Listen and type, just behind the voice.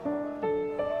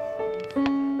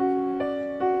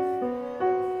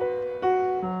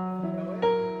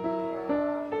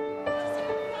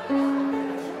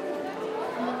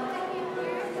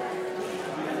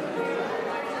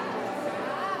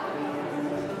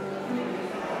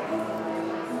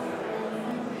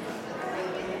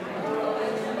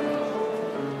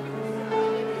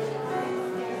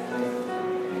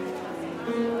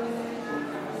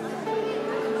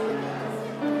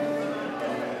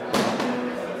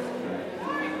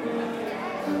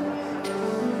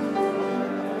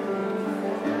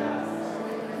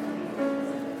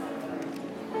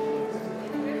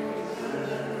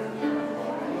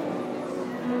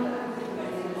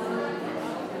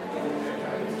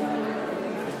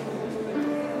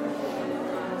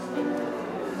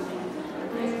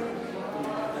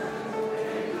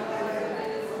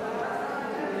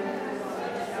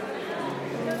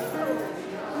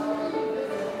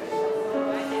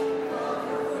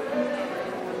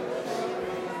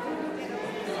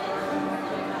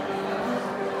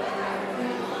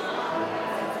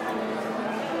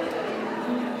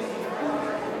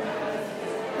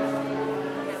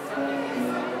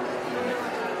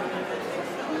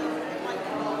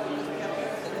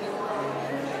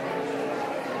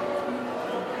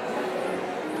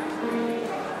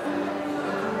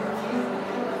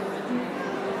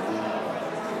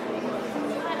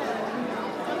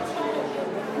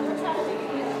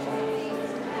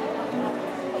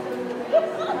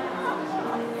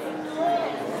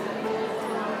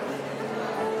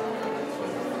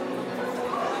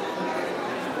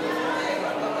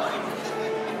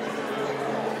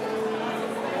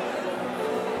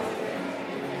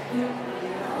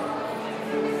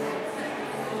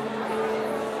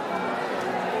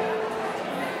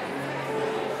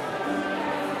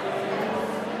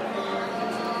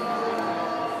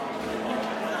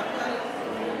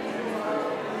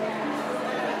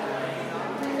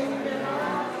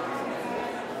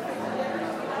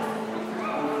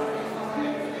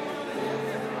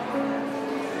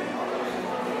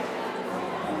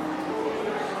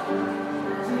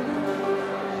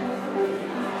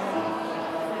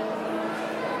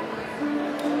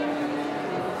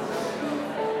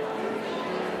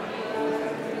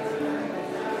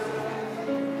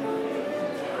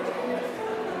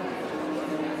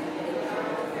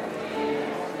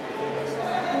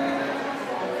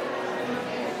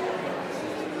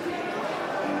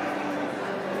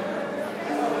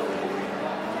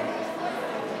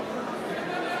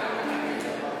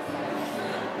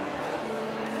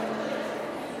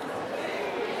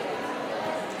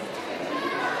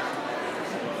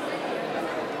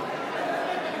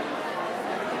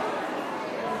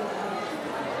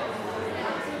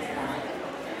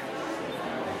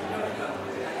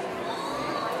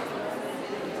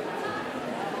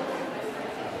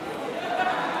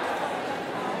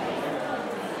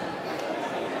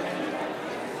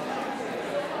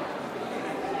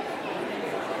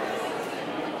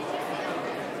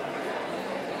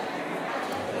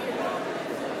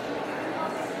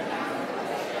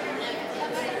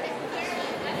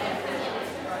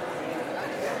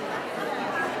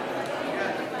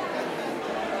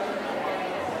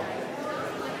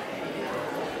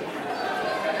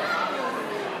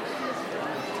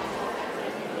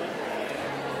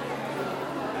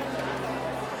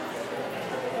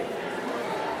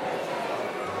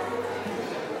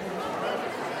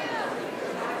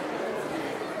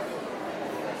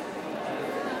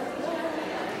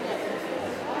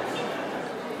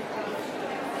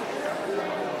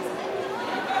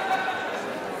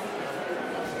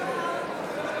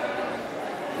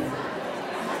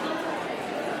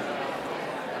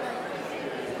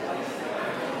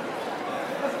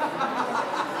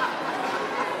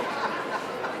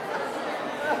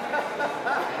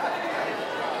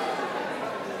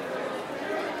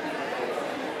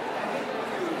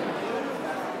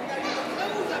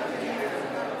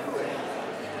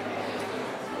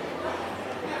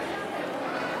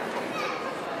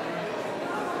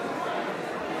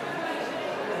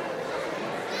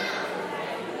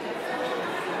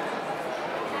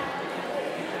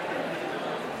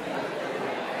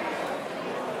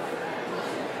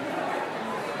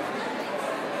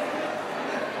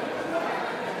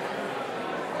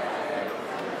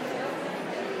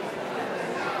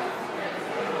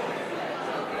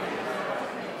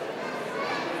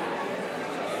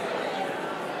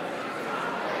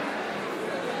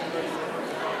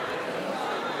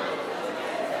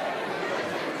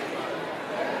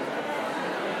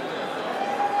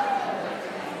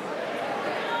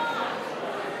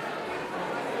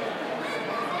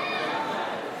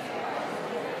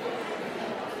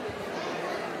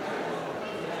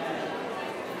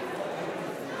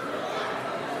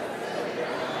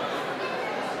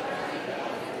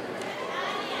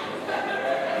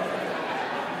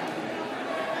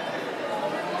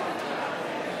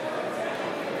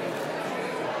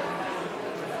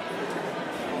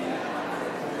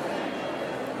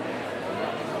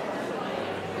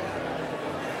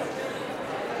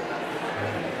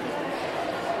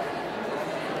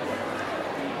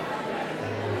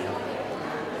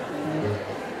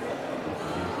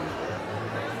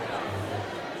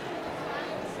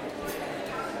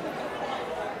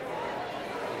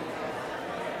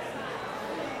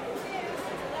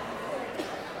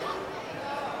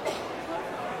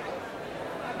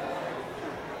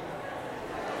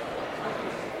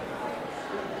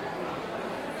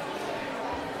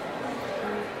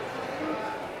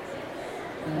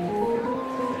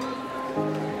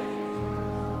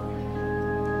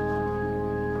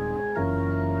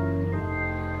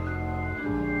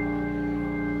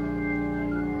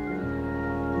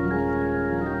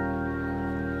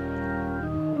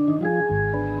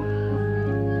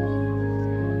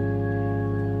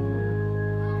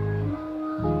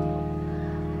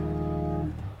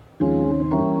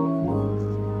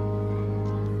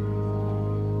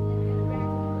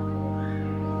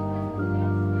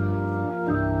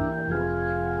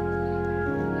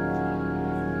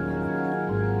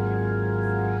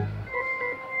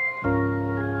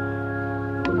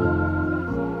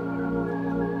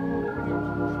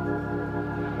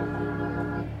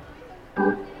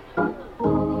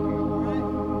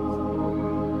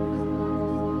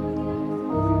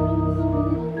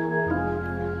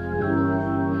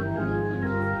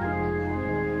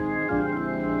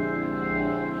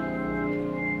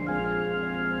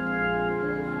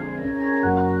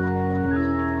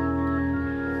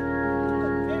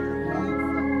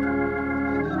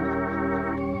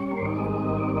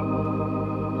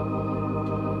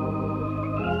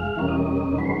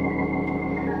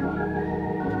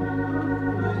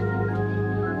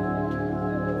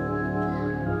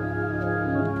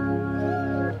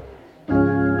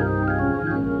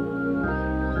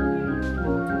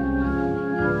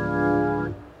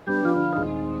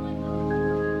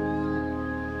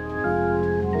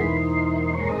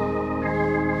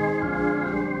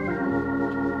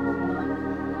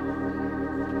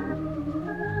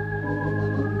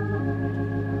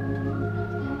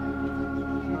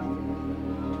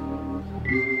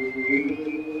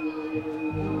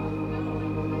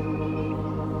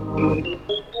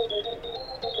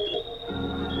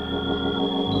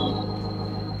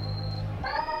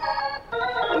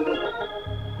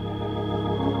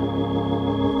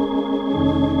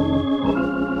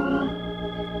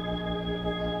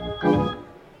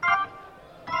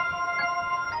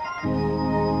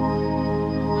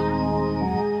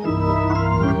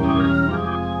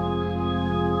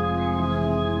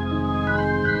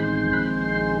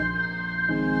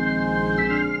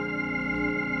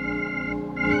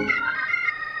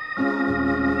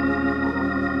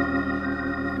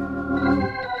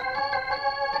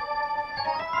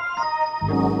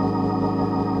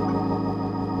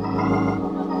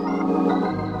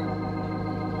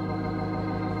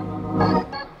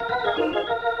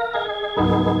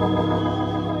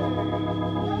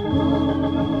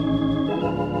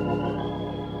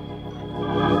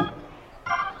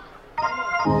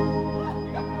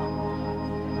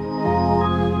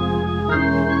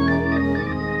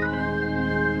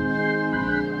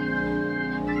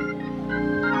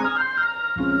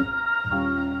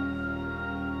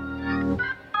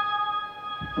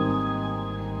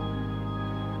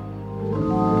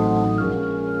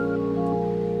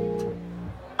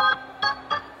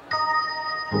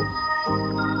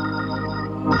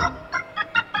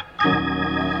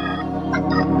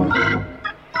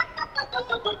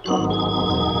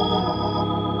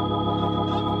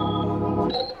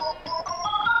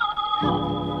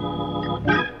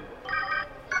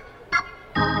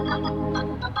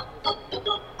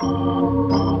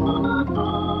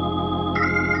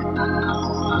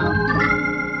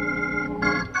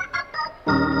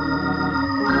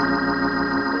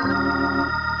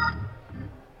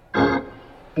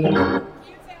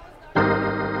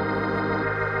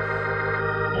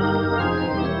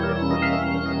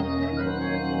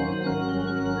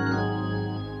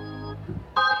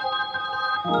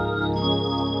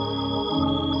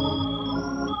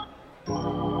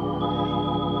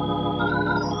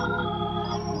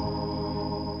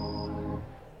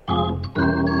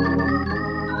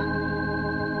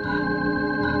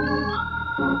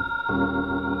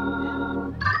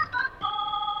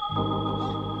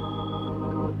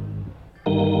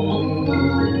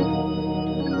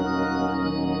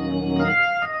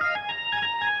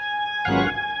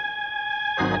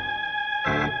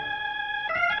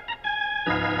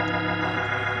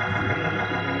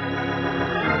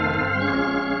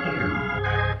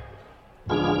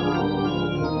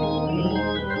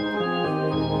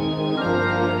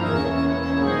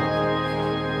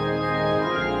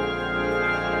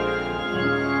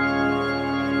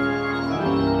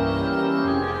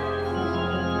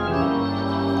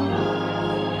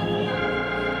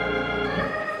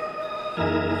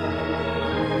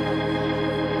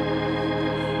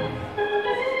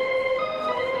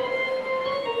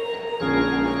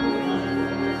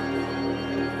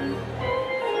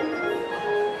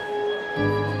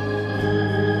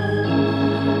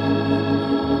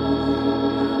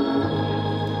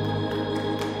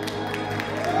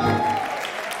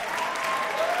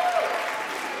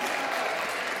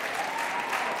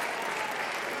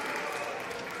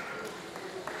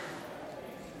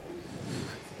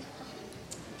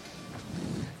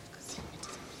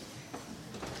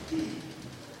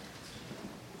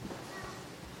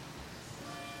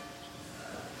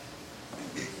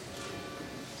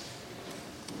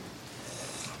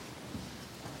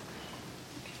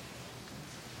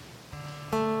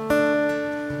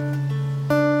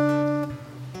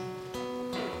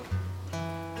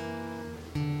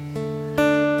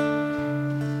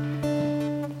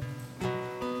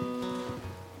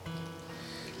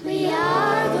We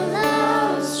are the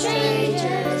lone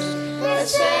strangers that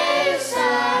stray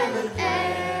silent.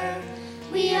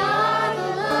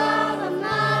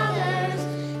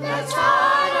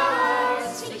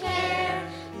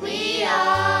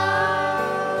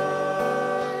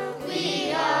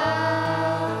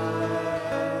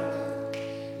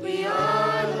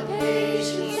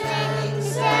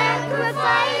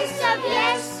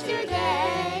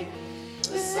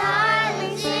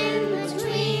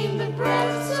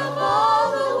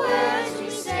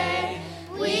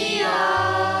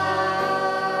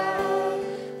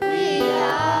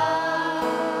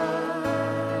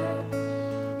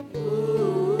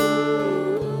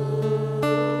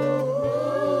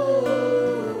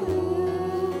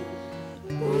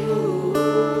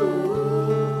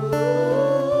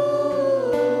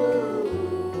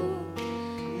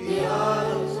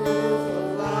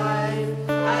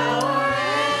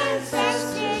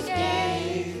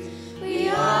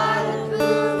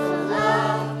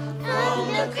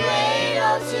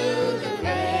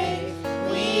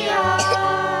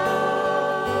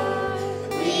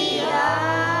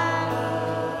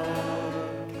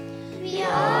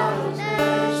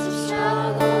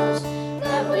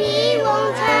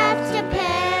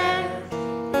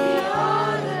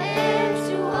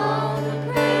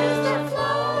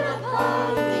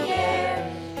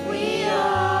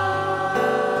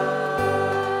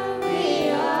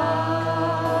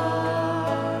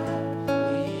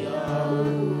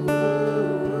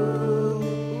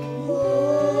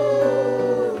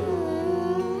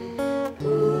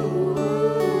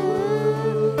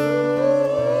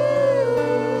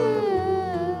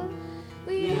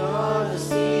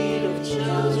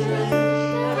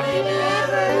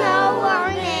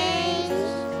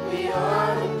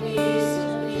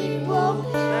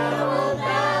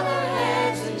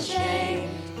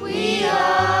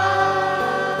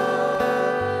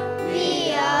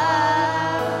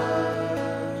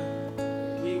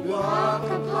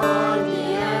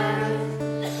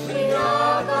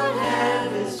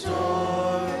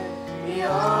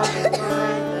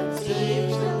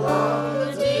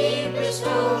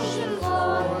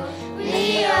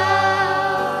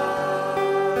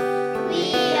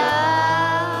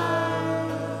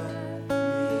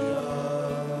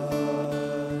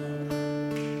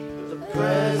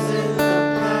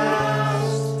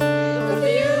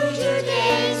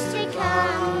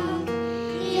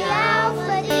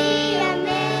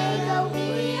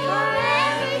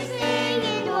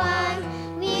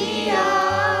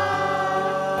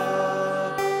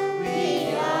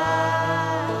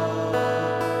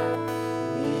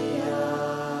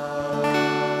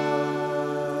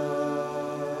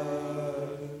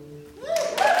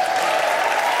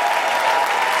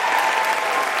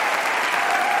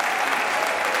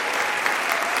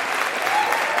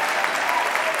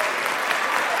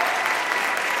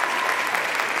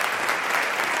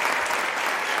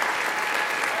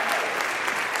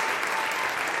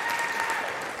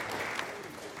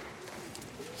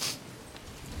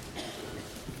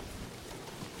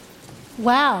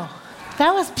 Wow,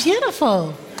 that was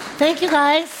beautiful. Thank you,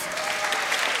 guys.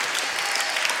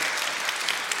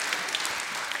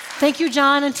 Thank you,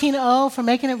 John and Tina O, for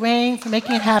making it rain, for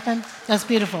making it happen. That's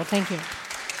beautiful. Thank you.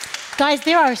 Guys,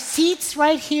 there are seats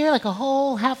right here, like a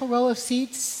whole half a row of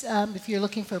seats, if you're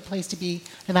looking for a place to be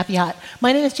and not be hot.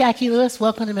 My name is Jackie Lewis.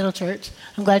 Welcome to Middle Church.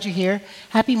 I'm glad you're here.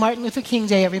 Happy Martin Luther King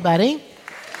Day, everybody.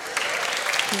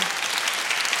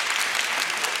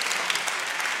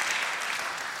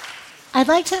 I'd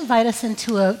like to invite us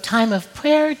into a time of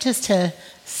prayer just to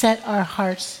set our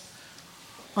hearts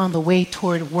on the way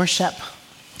toward worship.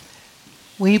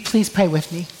 Will you please pray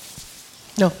with me?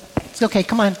 No, it's okay.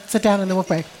 Come on, sit down and then we'll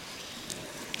pray.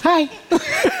 Hi.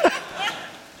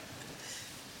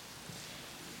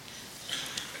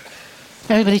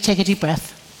 Everybody take a deep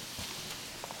breath.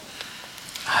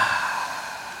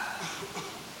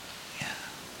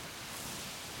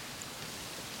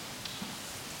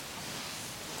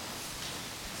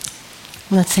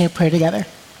 Let's say a prayer together.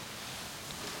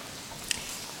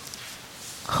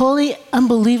 Holy,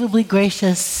 unbelievably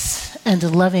gracious, and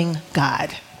loving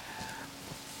God,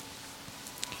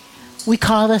 we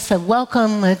call this a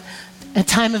welcome, a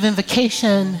time of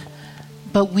invocation,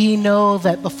 but we know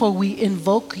that before we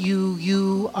invoke you,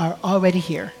 you are already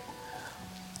here.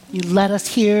 You led us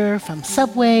here from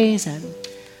subways and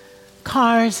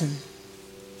cars and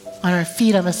on our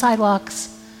feet on the sidewalks.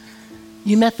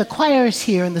 You met the choirs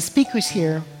here and the speakers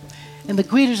here and the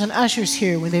greeters and ushers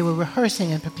here when they were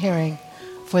rehearsing and preparing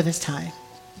for this time.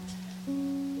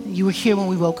 You were here when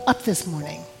we woke up this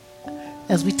morning.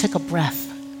 As we took a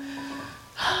breath,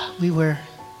 we were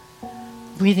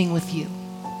breathing with you.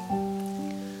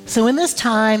 So in this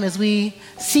time, as we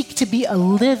seek to be a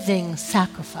living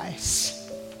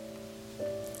sacrifice,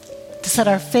 to set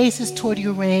our faces toward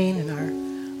your reign and our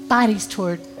bodies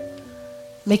toward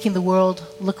making the world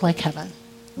look like heaven,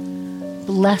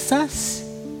 bless us,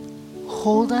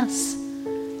 hold us,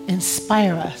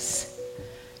 inspire us.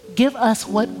 Give us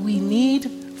what we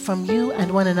need from you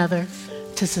and one another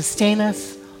to sustain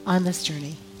us on this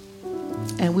journey.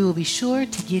 And we will be sure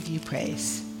to give you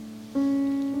praise.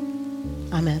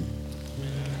 Amen.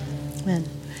 Amen.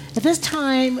 At this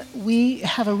time, we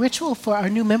have a ritual for our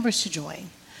new members to join.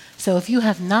 So if you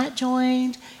have not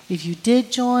joined, if you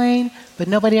did join, but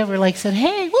nobody ever said,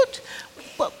 hey, what?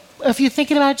 If you're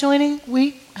thinking about joining,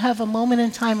 we have a moment in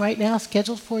time right now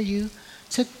scheduled for you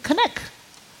to connect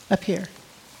up here.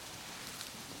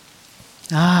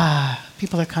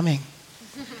 People are coming.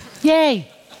 Yay!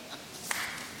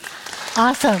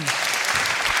 Awesome.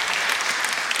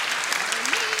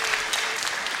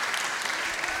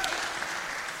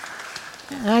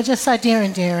 I just saw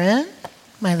Darren,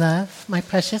 my love, my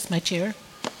precious, my cheer.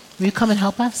 Will you come and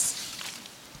help us?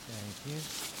 Thank you.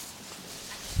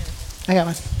 I got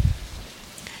one.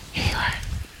 Here you are.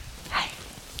 Hi.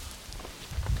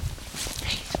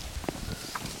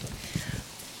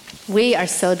 We are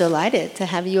so delighted to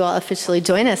have you all officially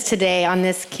join us today on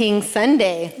this King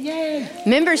Sunday. Yay.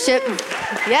 Membership,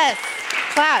 yes,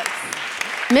 claps.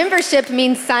 Membership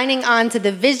means signing on to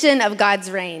the vision of God's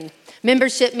reign.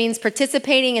 Membership means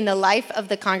participating in the life of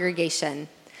the congregation.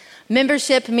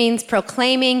 Membership means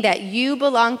proclaiming that you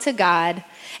belong to God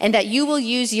and that you will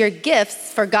use your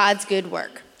gifts for God's good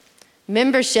work.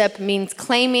 Membership means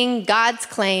claiming God's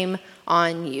claim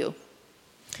on you.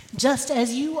 Just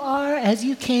as you are, as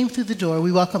you came through the door,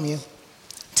 we welcome you.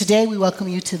 Today, we welcome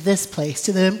you to this place,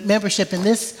 to the membership in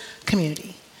this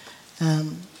community.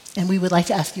 And we would like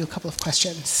to ask you a couple of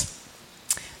questions.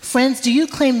 Friends, do you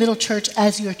claim Middle Church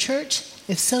as your church?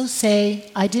 If so,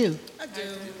 say, I do. I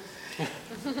do.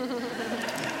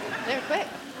 They're quick.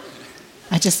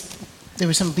 There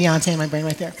was some Beyonce in my brain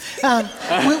right there.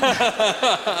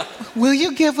 Will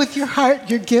you give with your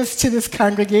heart your gifts to this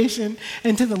congregation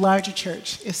and to the larger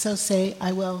church? If so, say,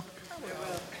 I will. I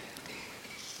will.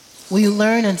 Will you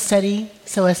learn and study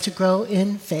so as to grow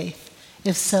in faith?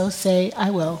 If so, say, I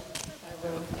will. I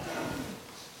will.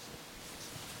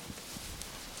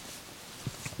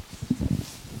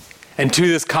 And to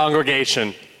this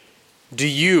congregation, do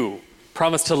you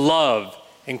promise to love,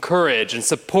 encourage, and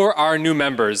support our new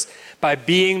members by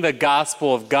being the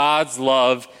gospel of God's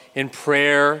love in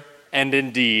prayer and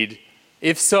in deed?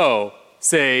 If so,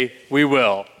 say, we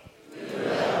will. We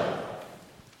will.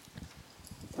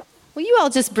 Will you all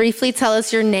just briefly tell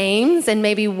us your names and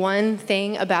maybe one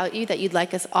thing about you that you'd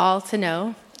like us all to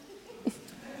know?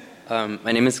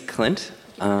 My name is Clint.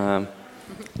 I've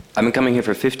been coming here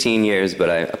for 15 years, but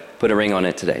I put a ring on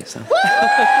it today. So.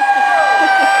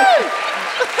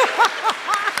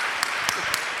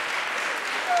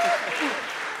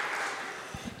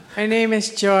 My name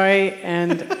is Joy,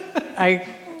 and I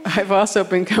I've also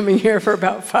been coming here for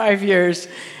about 5 years,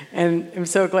 and I'm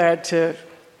so glad to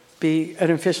be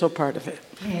an official part of it.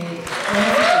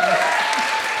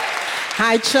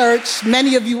 Hi, church.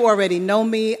 Many of you already know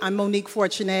me. I'm Monique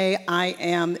Fortuné. I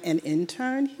am an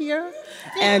intern here.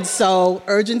 And so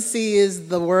urgency is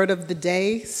the word of the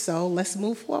day. So let's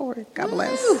move forward. God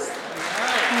bless. All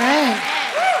right.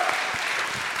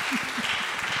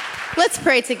 Let's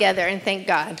pray together and thank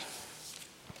God.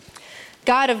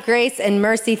 God of grace and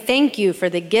mercy, thank you for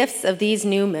the gifts of these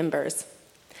new members.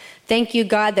 Thank you,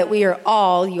 God, that we are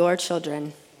all your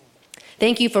children.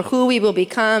 Thank you for who we will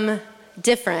become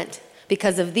different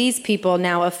because of these people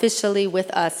now officially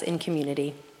with us in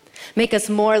community. Make us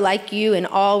more like you in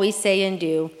all we say and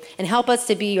do, and help us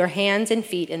to be your hands and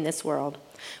feet in this world.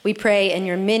 We pray in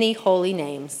your many holy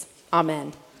names.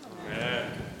 Amen.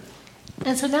 Amen.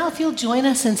 And so now if you'll join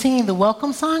us in singing the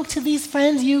welcome song to these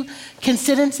friends, you can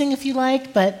sit and sing if you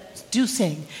like, but do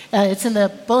sing. It's in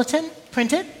the bulletin,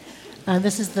 printed.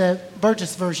 This is the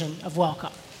Burgess version of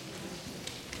welcome.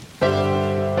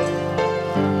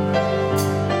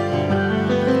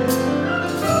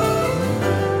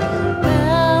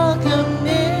 Welcome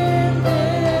in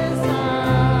this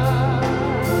house.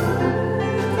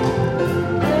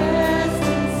 Rest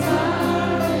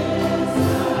inside this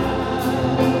house.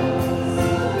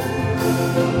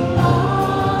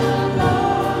 All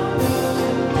alone,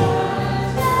 watch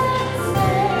and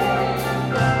stand.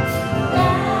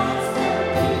 That's the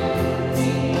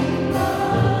beauty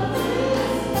of this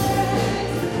place.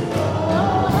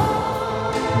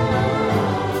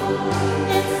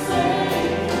 It's safe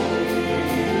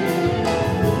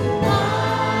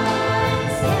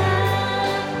minds out.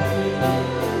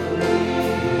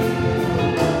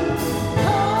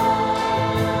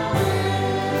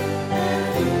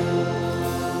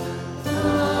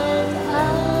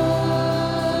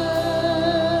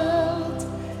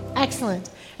 Excellent.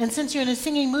 And since you're in a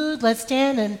singing mood, let's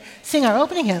stand and sing our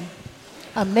opening hymn,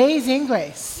 Amazing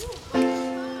Grace.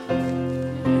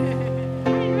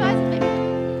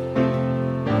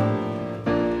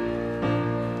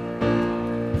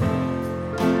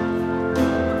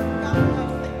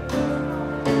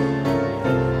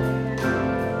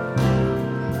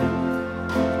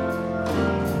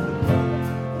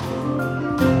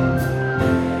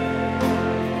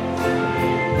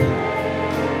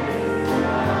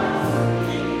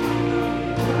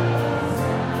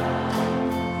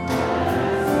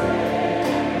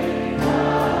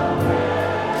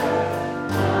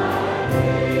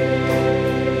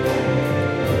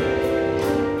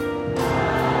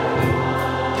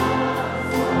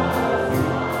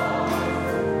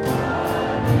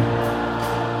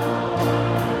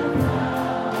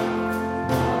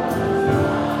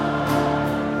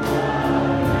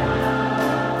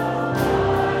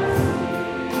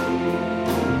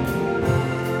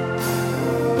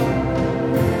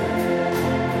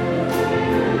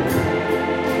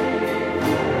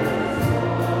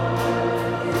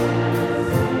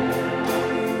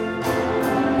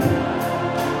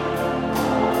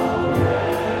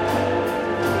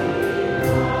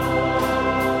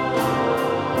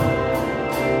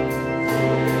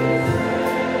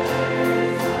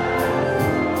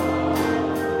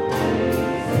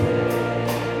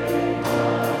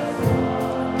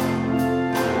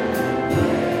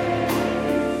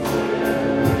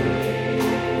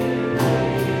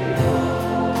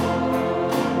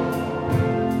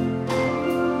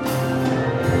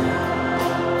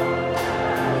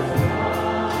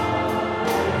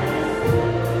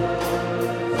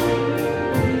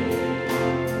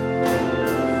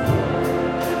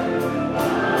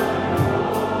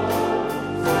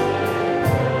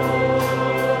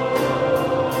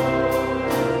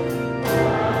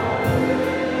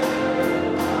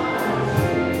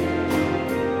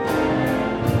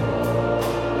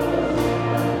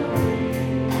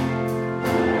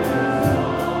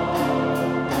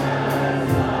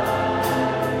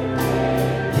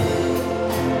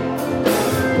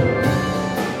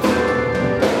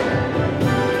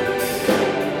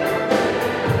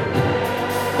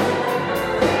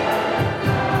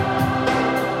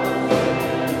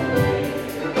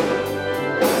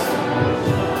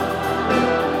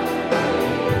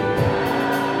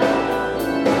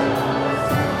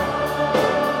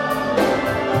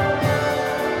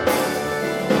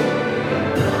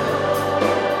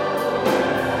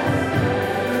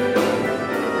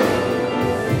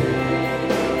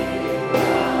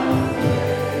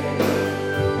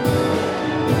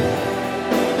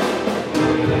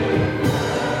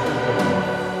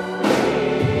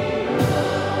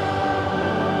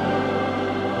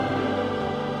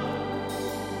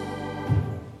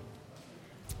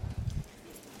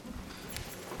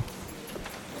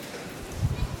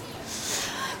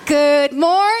 Good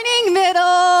morning,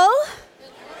 Middle.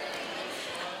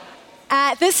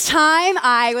 At this time,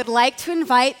 I would like to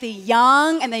invite the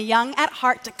young and the young at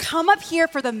heart to come up here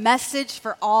for the message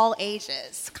for all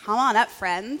ages. Come on up,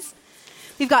 friends.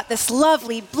 We've got this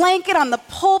lovely blanket on the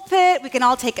pulpit. We can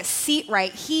all take a seat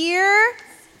right here.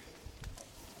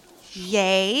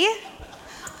 Yay.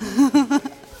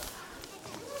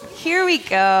 Here we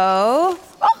go.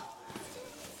 Oh.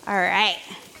 All right.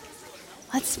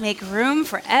 Let's make room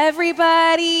for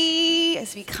everybody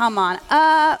as we come on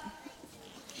up.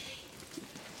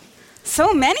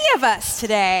 So many of us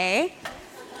today.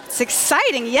 It's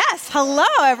exciting. Yes. Hello,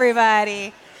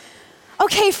 everybody.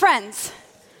 Okay, friends.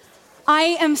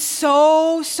 I am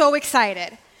so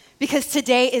excited because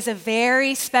today is a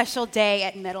very special day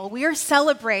at Middle. We are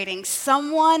celebrating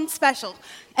someone special.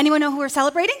 Anyone know who we're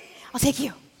celebrating? I'll take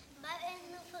you.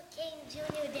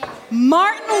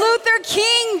 Martin Luther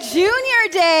King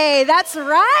Jr. Day. That's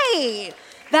right.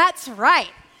 That's right.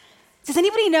 Does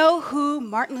anybody know who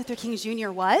Martin Luther King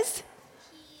Jr. was?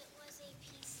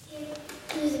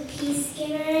 He was a peace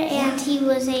giver and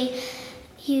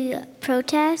he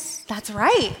protest. That's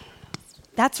right.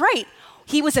 That's right.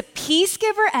 He was a peace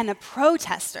giver and a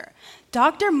protester.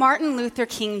 Dr. Martin Luther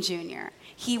King Jr.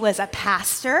 He was a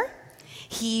pastor.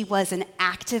 He was an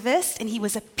activist, and he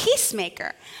was a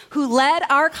peacemaker who led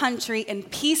our country in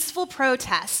peaceful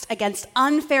protest against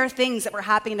unfair things that were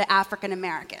happening to African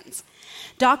Americans.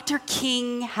 Dr.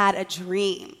 King had a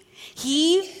dream.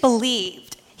 He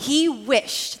believed, he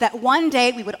wished that one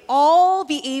day we would all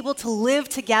be able to live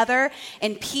together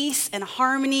in peace and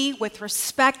harmony with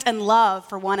respect and love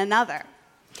for one another.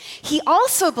 He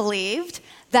also believed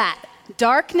that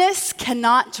darkness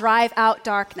cannot drive out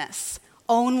darkness.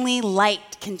 Only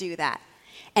light can do that.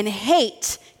 And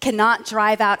hate cannot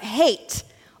drive out hate.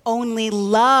 Only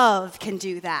love can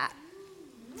do that.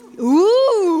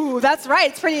 Ooh, that's right.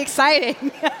 It's pretty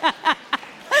exciting.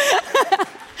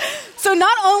 So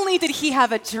not only did he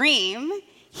have a dream,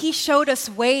 he showed us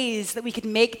ways that we could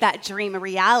make that dream a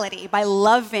reality by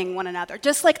loving one another,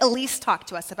 just like Elise talked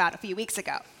to us about a few weeks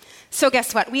ago. So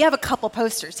guess what? We have a couple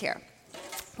posters here.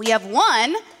 We have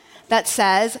one that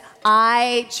says,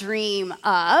 I dream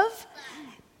of.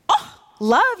 Oh,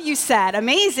 love, you said.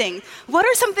 Amazing. What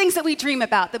are some things that we dream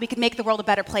about that we could make the world a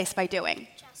better place by doing?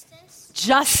 Justice.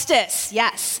 Justice,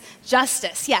 yes.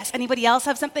 Justice, yes. Anybody else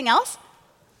have something else?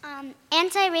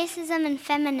 Anti-racism and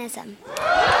feminism.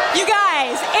 You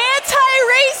guys,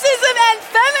 anti-racism and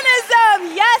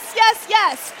feminism. Yes, yes,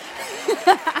 yes.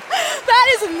 That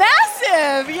is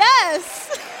massive,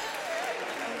 yes.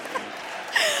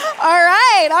 All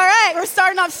right. We're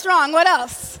starting off strong. What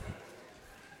else?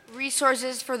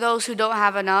 Resources for those who don't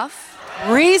have enough.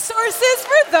 Resources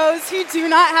for those who do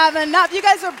not have enough. You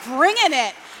guys are bringing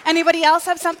it. Anybody else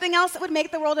have something else that would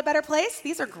make the world a better place?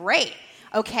 These are great.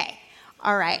 Okay.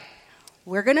 All right.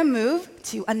 We're going to move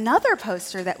to another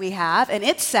poster that we have, and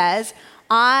it says,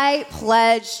 I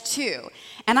pledge to.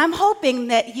 And I'm hoping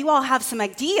that you all have some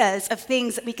ideas of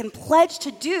things that we can pledge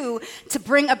to do to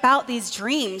bring about these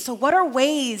dreams. So what are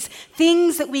ways,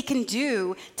 things that we can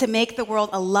do to make the world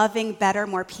a loving, better,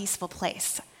 more peaceful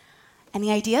place?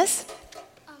 Any ideas?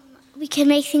 We can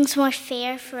make things more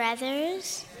fair for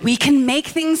others. We can make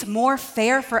things more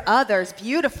fair for others.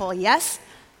 Beautiful, yes?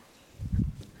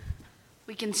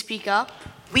 We can speak up.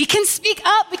 We can speak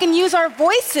up. We can use our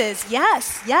voices.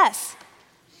 Yes, yes.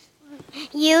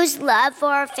 Use love for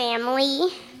our family.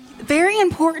 Very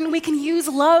important. We can use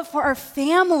love for our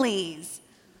families.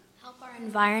 Help our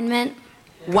environment.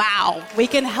 Wow. We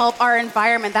can help our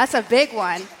environment. That's a big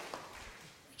one.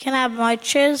 We can have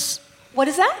marches. What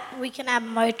is that? We can have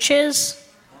marches.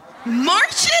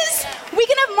 Marches? We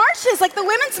can have marches like the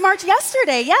Women's March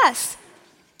yesterday. Yes.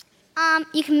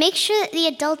 You can make sure that the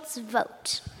adults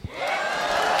vote.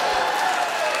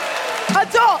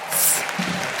 Adults.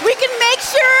 We can make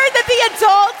sure that the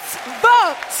adults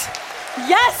vote.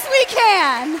 Yes, we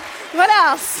can. What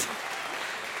else?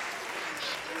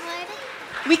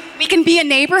 We can be a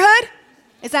neighborhood.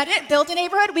 Is that it? Build a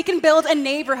neighborhood? We can build a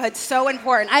neighborhood. So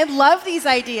important. I love these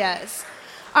ideas.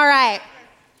 All right.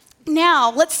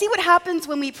 Now, let's see what happens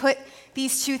when we put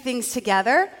these two things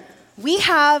together. We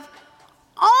have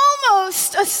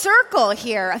almost a circle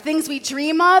here of things we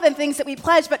dream of and things that we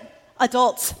pledge, but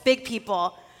adults, big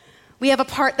people. We have a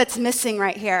part that's missing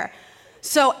right here.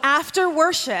 So after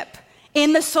worship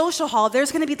in the social hall,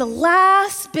 there's going to be the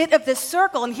last bit of this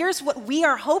circle. And here's what we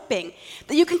are hoping,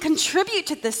 that you can contribute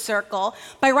to this circle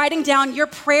by writing down your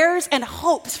prayers and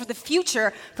hopes for the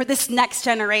future for this next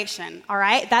generation. All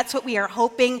right? That's what we are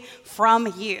hoping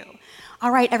from you. All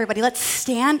right, everybody, let's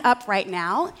stand up right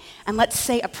now and let's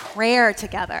say a prayer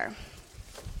together.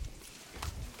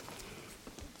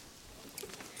 You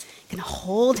can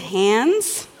hold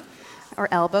hands or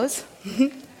elbows. All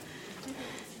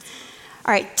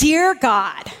right, dear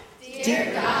God.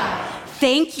 Dear God,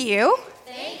 Thank you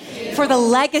for the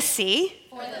legacy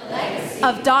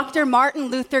of Dr. Martin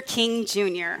Luther King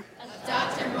Jr.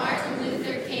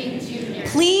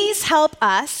 Please help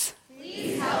us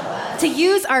to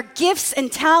use our gifts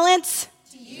and talents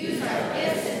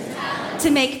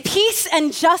to make peace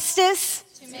and justice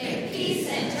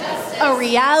a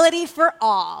reality for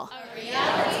all.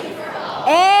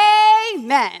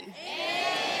 Amen.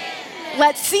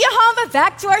 Let's see Ahava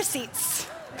back to our seats.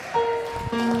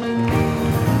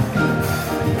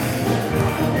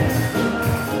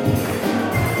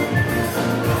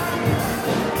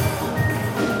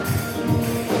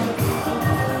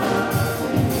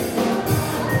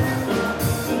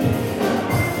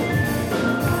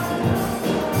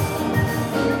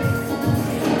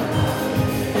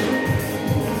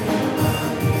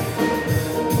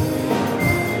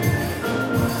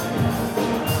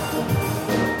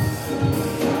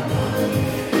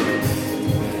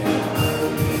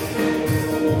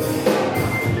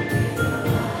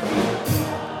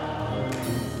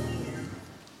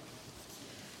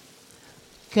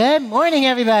 Good morning,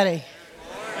 everybody.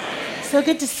 So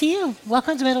good to see you.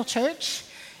 Welcome to Middle Church.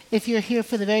 If you're here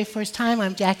for the very first time,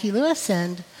 I'm Jackie Lewis,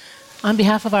 and on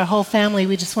behalf of our whole family,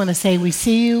 we just want to say we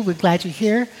see you. We're glad you're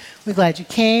here. We're glad you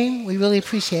came. We really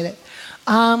appreciate it.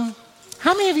 How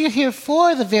many of you are here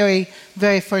for the very,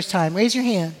 very first time? Raise your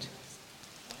hand.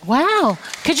 Wow.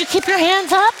 Could you keep your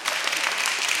hands up?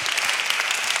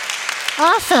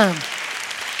 Awesome.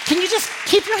 Can you just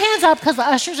keep your hands up because the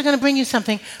ushers are going to bring you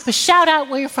something, but shout out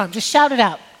where you're from. Just shout it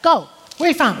out. Go. Where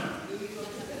are you from?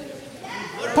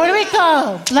 Puerto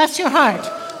Rico. Bless your heart.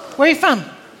 Where are you from?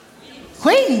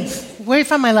 Queens. Where are you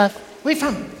from, my love? Where are you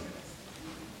from?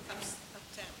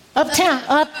 Uptown.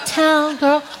 Uptown,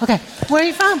 girl. Okay. Where are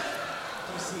you from?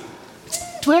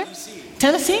 Where?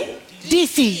 Tennessee?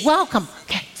 DC. Welcome.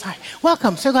 Okay, sorry.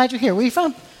 Welcome. So glad you're here. Where are you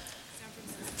from?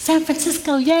 San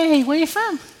Francisco. Yay. Where are you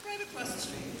from?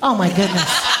 Oh, my goodness.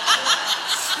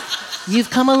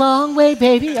 You've come a long way,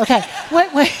 baby. Okay.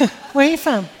 Where are you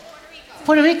from?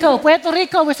 Puerto Rico. Puerto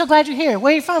Rico. We're so glad you're here.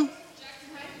 Where are you from?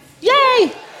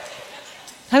 Yay!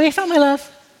 How are you from, my love?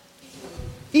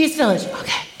 East Village.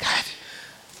 Okay, good.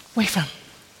 Where are you from?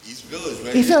 East Village,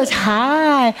 baby. East Village.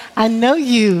 Hi. I know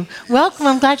you. Welcome.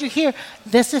 I'm glad you're here.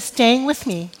 This is staying with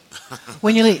me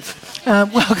when you leave.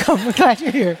 Welcome. We're glad you're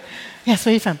here. Yes,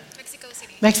 where are you from? Mexico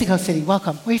City. Mexico City.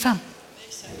 Welcome. Where are you from?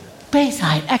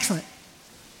 Bayside. Excellent.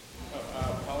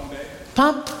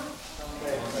 Palm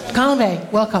Bay. Column Bay.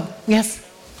 Welcome. Yes.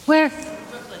 Where?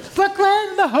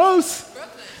 Brooklyn, the house.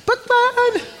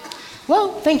 Brooklyn.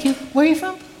 Well, thank you. Where are you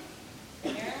from?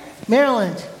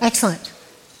 Maryland. Excellent.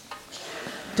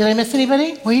 Did I miss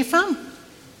anybody? Where are you from?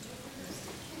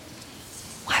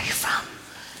 Where are you from?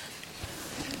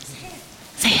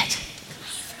 Say it.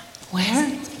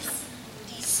 Where?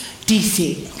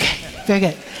 DC. Okay. Very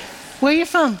good. Where are you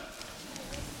from?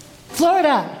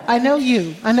 Florida. I know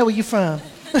you. I know where you're from.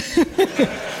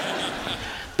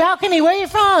 Balcony, where are you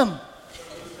from?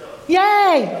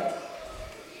 Yay!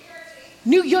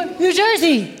 New York, New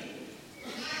Jersey.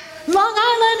 Long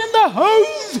Island in the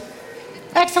house.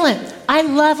 Excellent. I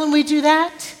love when we do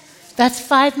that. That's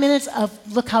 5 minutes of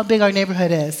look how big our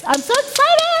neighborhood is. I'm so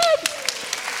excited.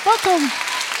 Welcome.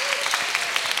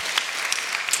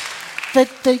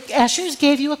 The ushers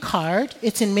gave you a card.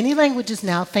 It's in many languages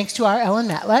now, thanks to our Ellen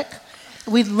Matlack.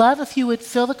 We'd love if you would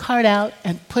fill the card out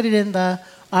and put it in the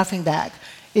offering bag.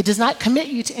 It does not commit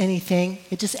you to anything.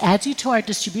 It just adds you to our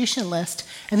distribution list,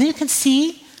 and then you can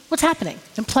see what's happening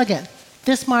and plug in.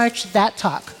 This March, that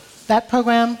talk, that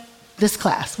program, this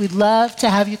class. We'd love to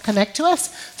have you connect to us,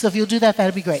 so if you'll do that,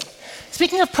 that'd be great.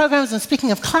 Speaking of programs and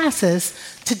speaking of classes,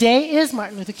 today is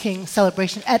Martin Luther King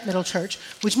celebration at Middle Church,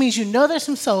 which means you know there's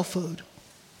some soul food.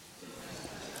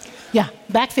 Yeah,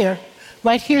 back there,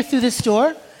 right here through this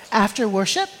door, after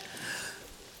worship.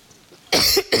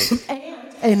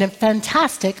 And a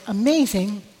fantastic,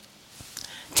 amazing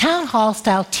town hall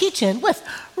style teach-in with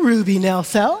Ruby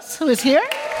Nelsels, who is here.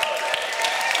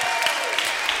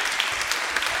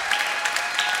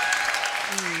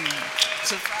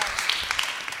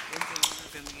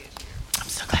 I'm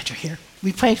so glad you're here.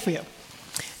 We prayed for you.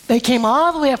 They came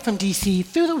all the way up from DC,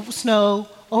 through the snow,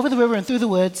 over the river and through the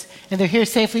woods, and they're here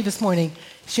safely this morning,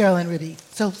 Cheryl and Ruby.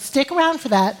 So stick around for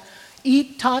that.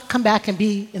 Eat, talk, come back, and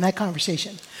be in that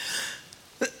conversation.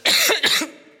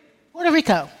 Puerto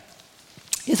Rico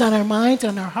is on our minds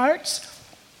and our hearts.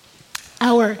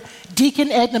 Our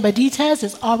Deacon Edna Benitez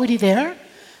is already there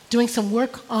doing some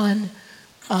work on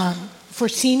for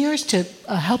seniors to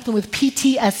help them with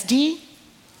PTSD.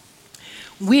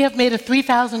 We have made a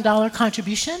 $3,000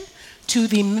 contribution to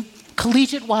the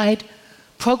collegiate-wide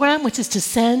program, which is to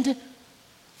send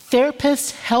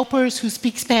therapists, helpers who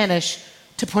speak Spanish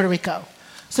to Puerto Rico.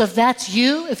 So if that's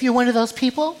you, if you're one of those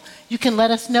people, you can let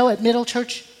us know at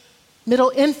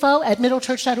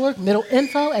middleinfo@middlechurch.org,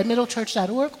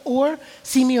 middleinfo@middlechurch.org, or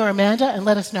see me or Amanda and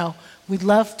let us know. We'd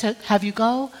love to have you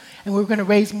go, and we're going to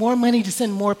raise more money to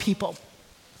send more people.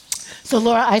 So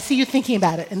Laura, I see you thinking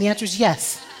about it, and the answer is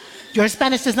yes. Your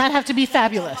Spanish does not have to be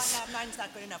fabulous. Mine's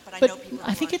not good enough, but I But know people.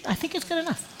 I think it's good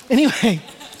enough. Anyway,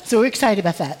 so we're excited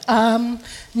about that.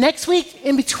 Next week,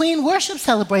 in between worship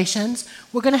celebrations,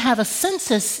 we're going to have a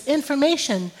census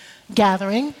information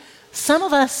gathering. Some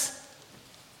of us,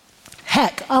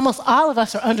 heck, almost all of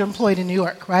us are underemployed in New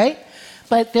York, right?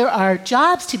 But there are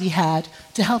jobs to be had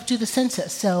to help do the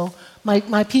census. So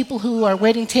my people who are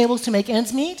waiting tables to make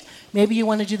ends meet, maybe you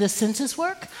want to do the census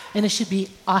work, and it should be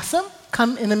awesome.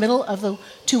 Come in the middle of the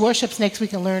 2 worships next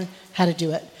week and learn how to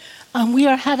do it. We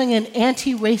are having an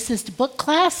anti-racist book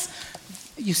class.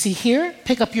 You see here,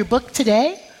 pick up your book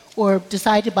today or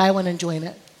decide to buy one and join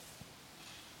it.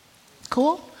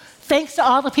 Cool? Thanks to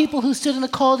all the people who stood in the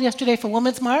cold yesterday for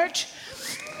Women's March,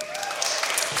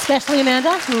 especially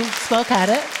Amanda, who spoke at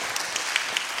it.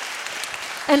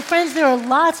 And friends, there are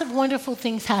lots of wonderful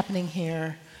things happening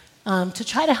here to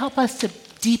try to help us to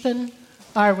deepen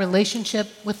our relationship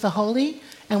with the holy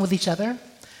and with each other,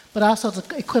 but also to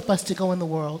equip us to go in the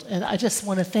world. And I just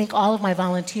want to thank all of my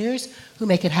volunteers who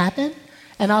make it happen,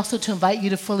 and also to invite you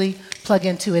to fully plug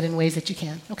into it in ways that you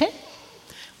can, okay?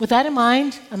 With that in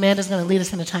mind, Amanda's going to lead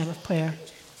us in a time of prayer.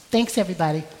 Thanks,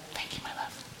 everybody. Thank you, my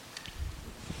love.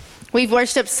 We've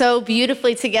worshiped so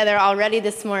beautifully together already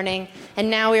this morning, and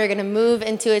now we are going to move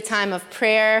into a time of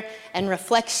prayer and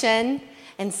reflection,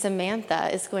 and Samantha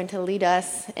is going to lead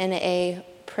us in a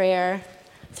prayer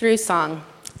through song.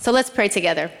 So let's pray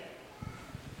together.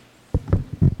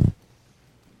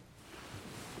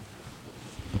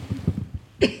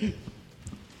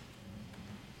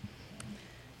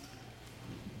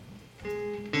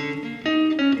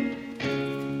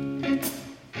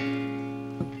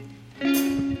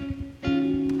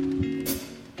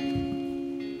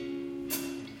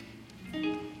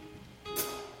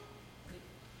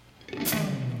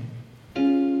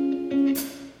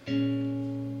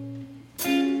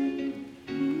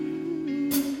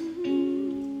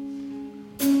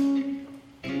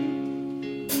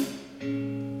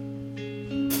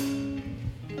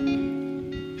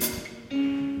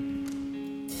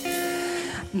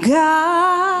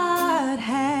 God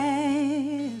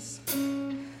has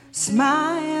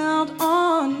smiled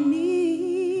on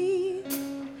me.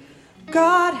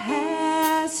 God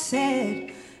has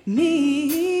set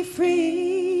me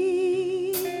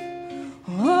free.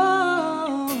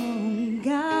 Oh,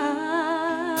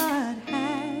 God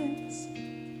has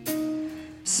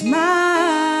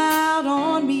smiled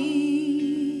on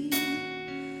me.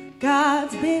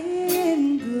 God's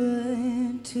been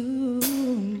good to me.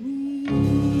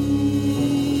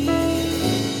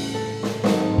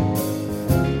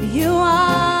 You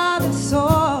are the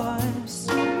source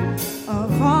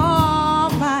of all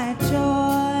my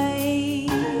joy.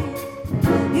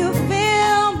 You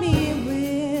fill me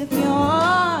with your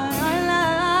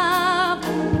love.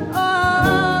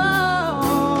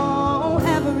 Oh,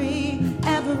 everything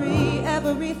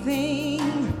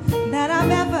that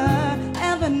I've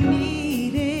ever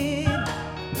needed.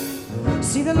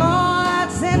 See, the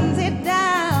Lord sends it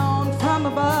down from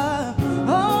above.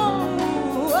 Oh,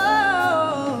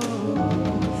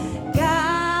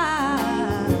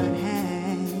 God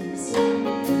has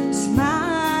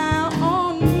smiled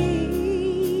on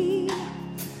me.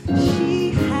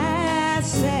 She has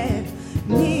set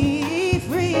me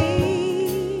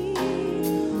free.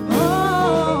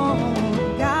 Oh,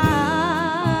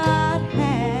 God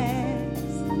has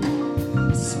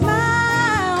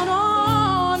smiled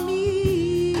on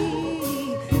me.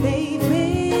 They've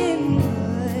been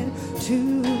good to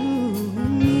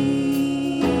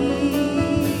me.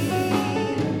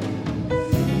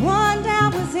 One day I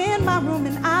was in my room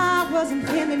and I wasn't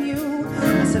feeling you.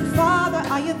 I said, Father,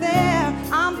 are you there?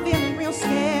 I'm feeling real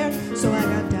scared. So I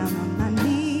got down on my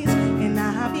knees and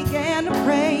I began to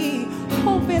pray,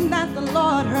 hoping that the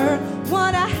Lord heard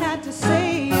what I had to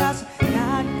say. I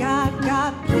said, God,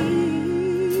 please.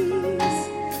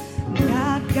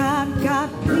 God,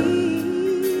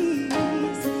 please.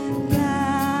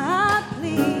 God,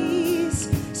 please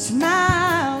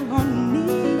smile on me.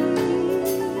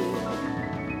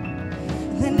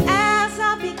 Then as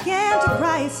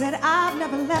said I've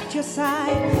never left your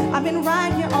side. I've been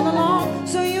right here all along,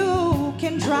 so you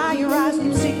can dry your eyes.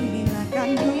 Keep seeking me like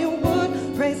I knew you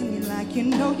would, praising me like you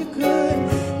know you could.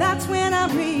 That's when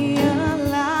I realized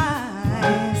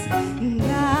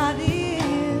God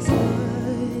is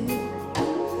good.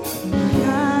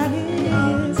 God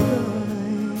is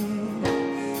good.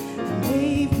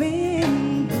 They've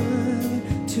been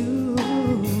good to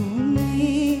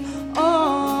me.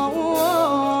 Oh,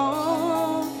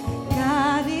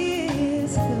 God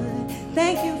is good.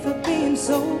 Thank you for being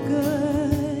so good.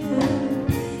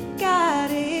 God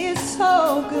is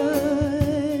so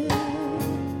good.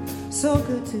 So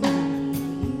good to me.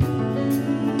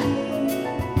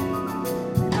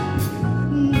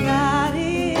 God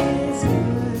is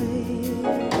good.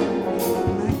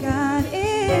 My God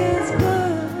is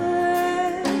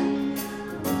good.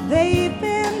 They've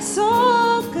been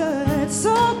so good,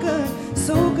 so good,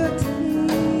 so good to me.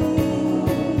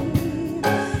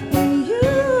 And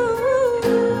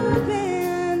you've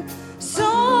been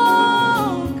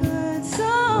so good,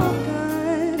 so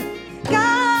good.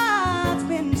 God's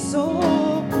been so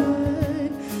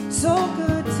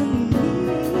good to me.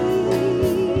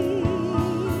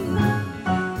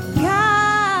 God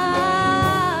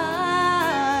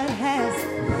has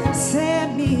set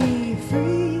me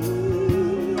free.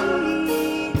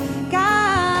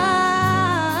 God's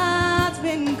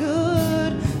been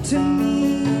good to me.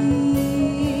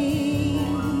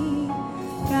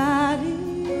 God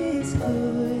is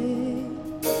good.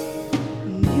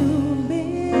 You've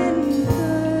been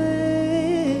good.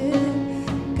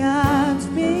 God's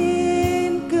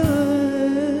been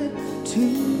good to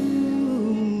me.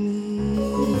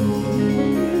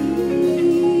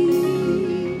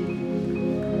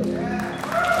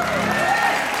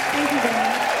 Thank you, God.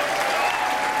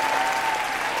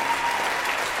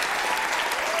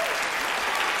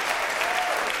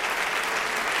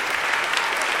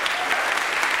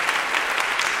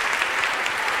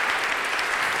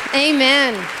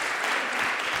 Amen.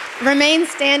 Remain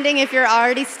standing if you're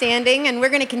already standing, and we're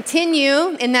going to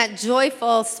continue in that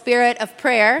joyful spirit of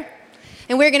prayer.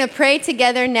 And we're going to pray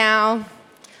together now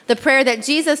the prayer that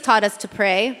Jesus taught us to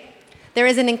pray. There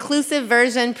is an inclusive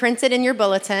version printed in your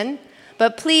bulletin,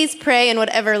 but please pray in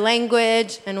whatever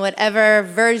language and whatever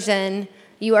version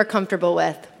you are comfortable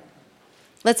with.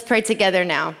 Let's pray together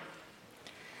now.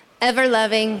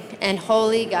 Ever-loving and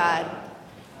holy God,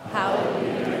 hallowed be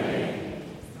your name.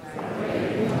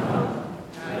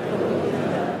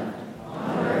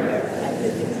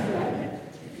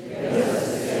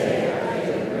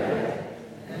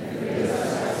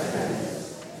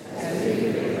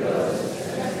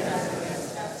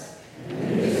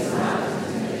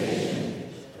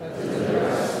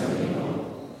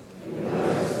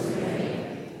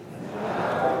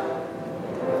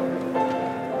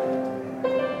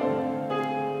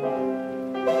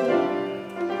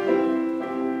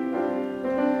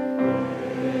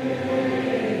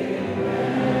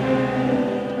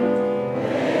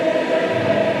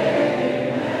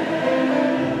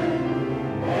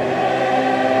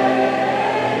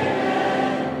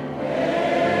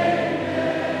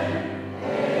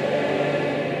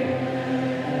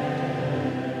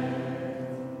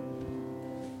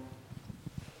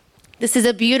 This is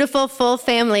a beautiful, full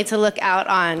family to look out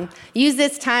on. Use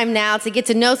this time now to get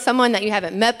to know someone that you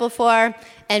haven't met before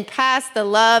and pass the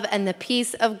love and the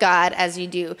peace of God as you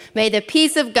do. May the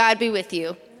peace of God be with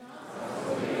you.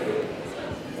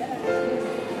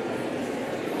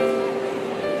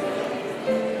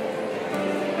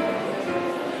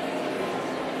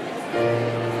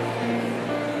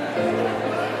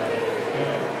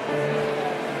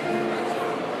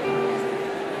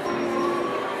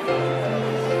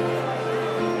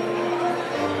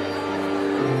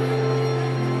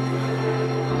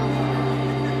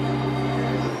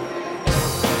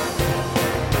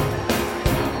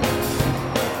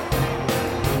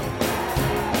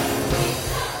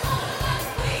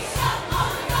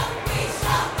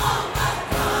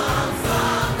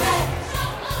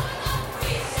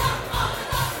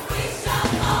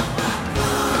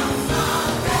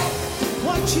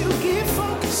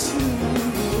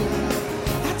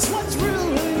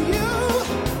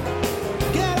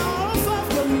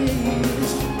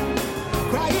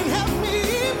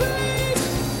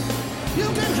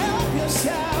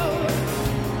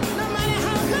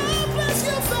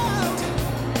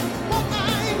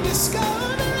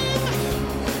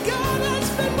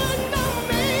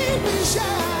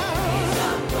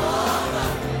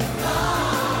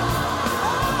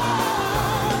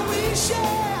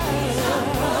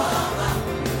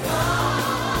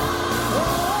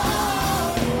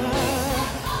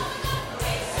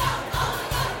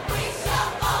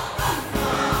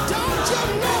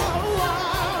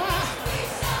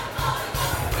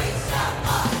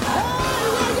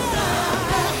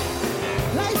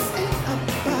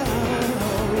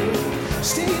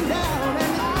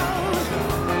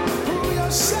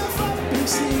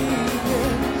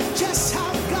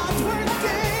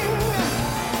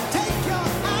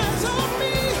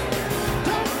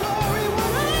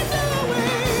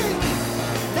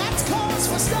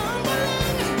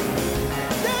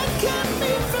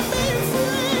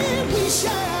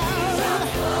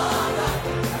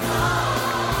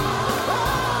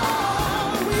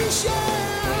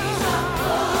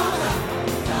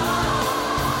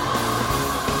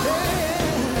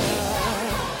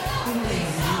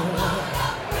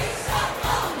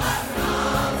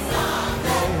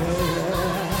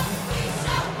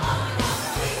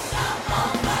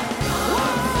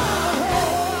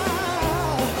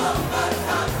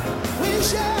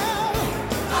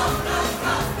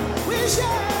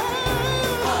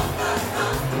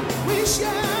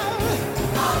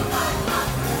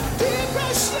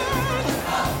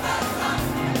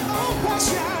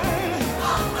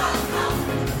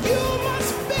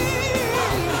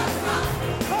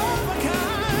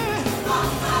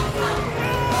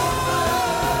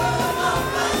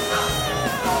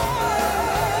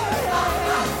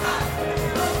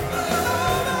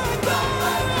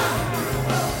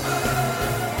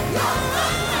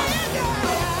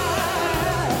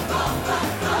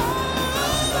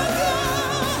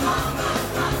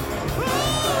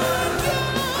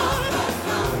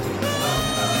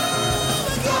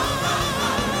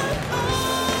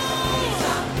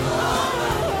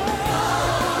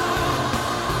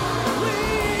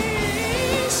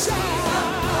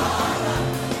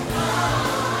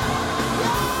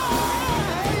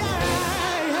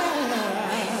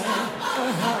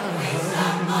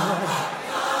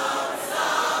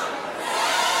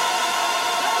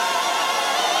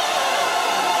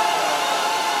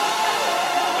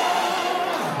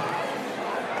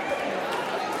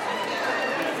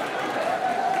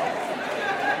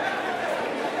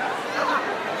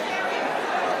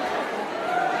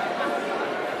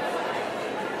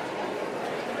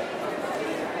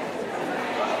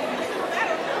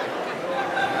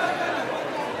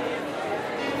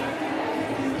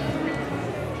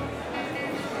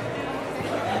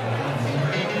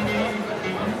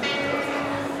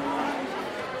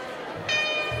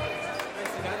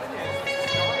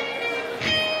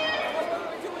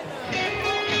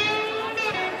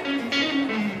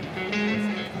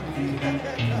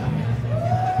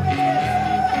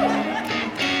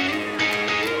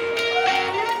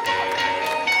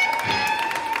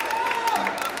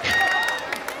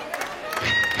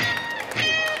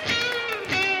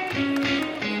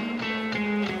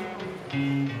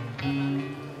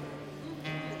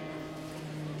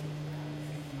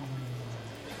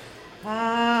 I'm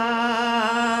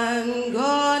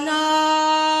gonna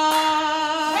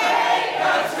take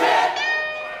a trip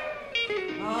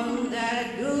on that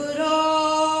good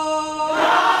old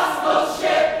gospel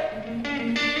ship,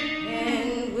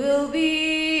 and we'll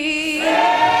be sailing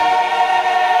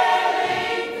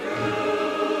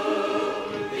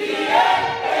through the air.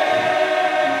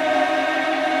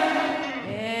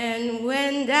 And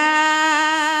when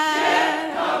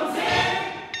that comes in,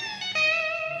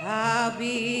 I'll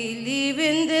be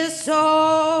leaving this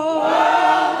old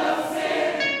world of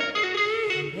sin,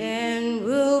 and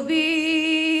we'll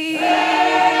be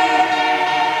sailing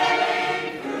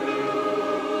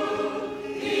through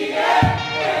the air.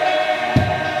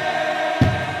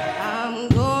 I'm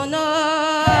gonna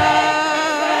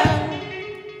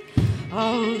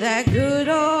on that good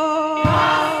old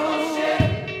ship,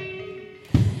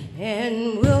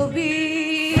 and we'll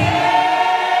be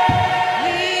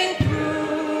sailing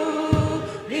through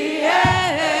the air.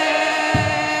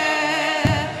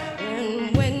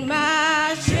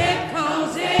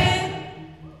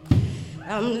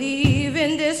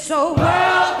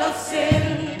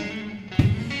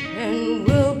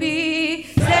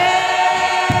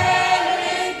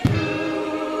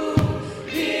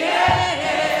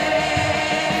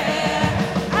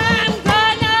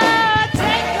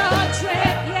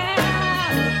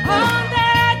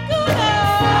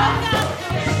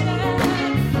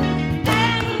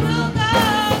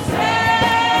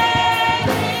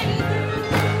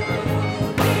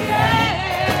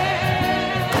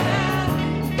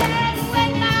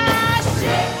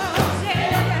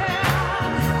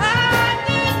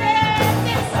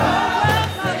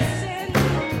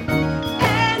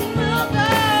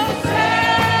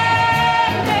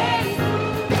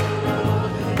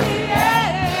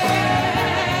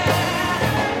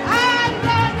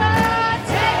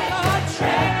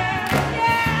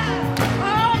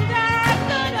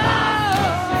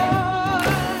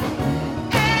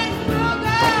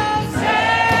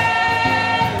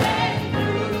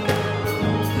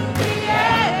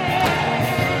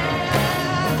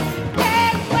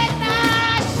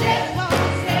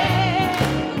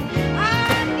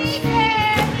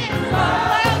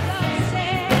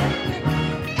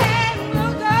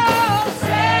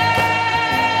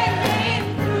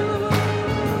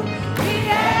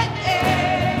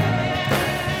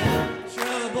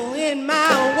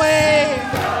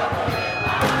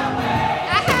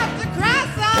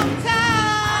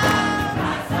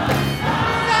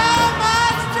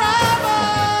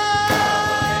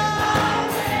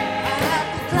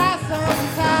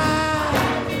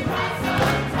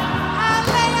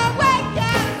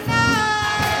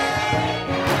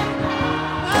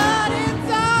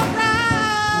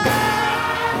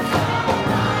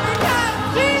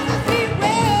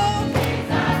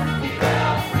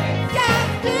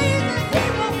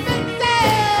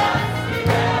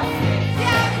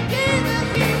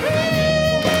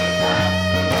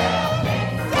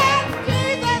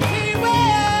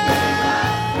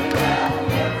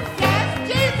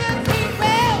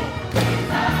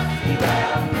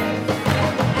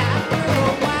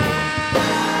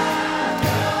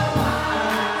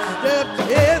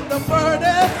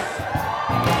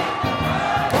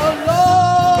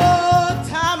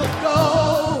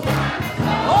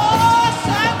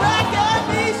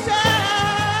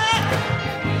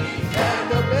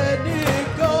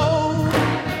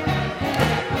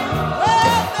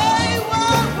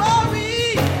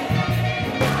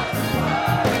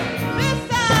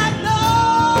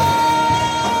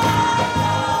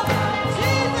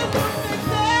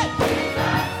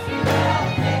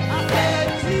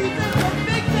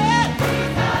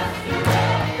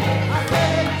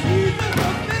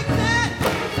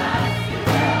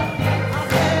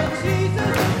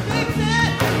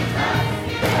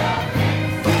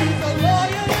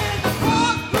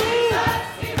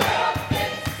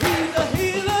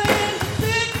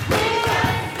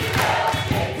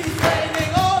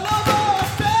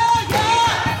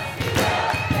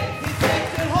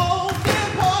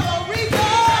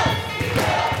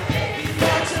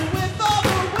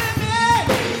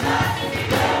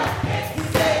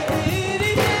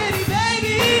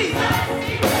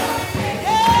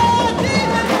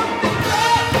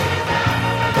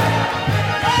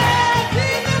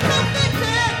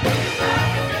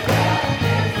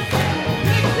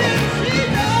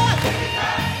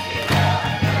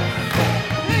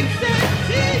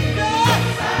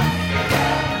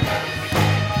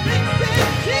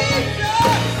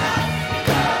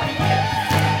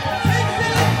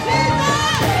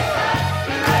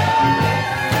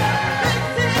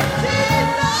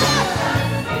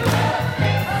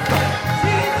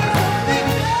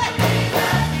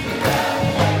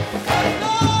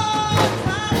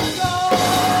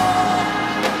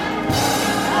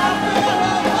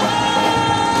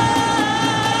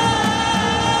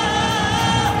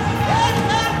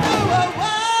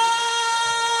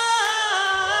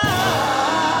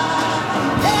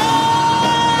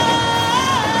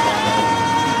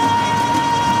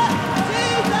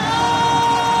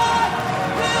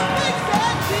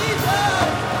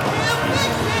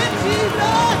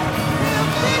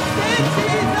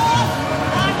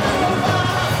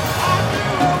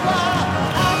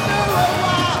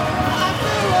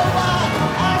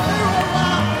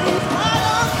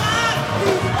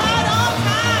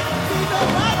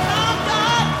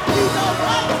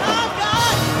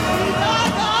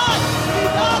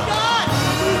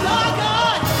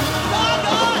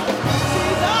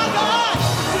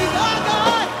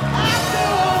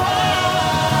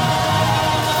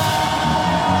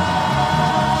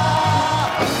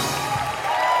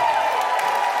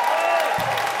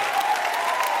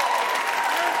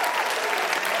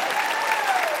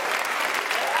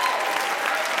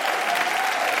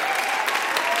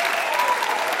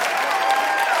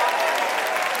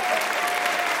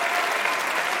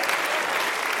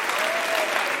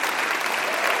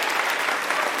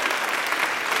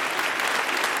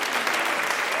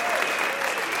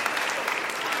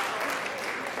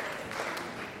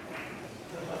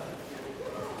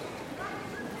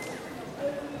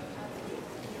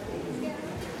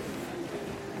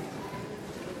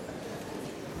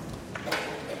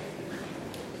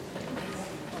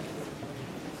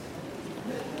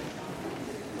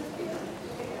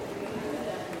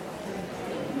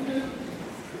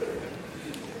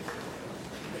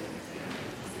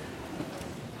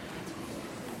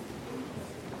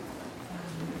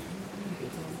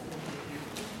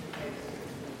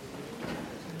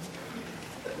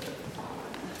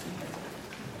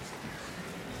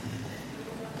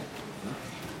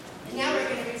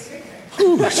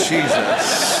 Ooh,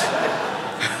 Jesus.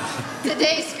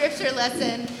 Today's scripture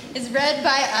lesson is read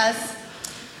by us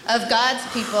of God's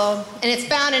people, and it's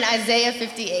found in Isaiah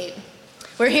 58.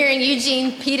 We're hearing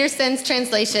Eugene Peterson's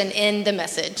translation in The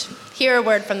Message. Hear a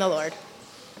word from the Lord.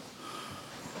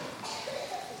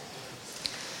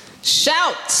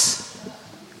 Shout.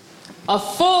 A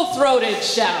full-throated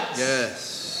shout.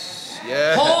 Yes.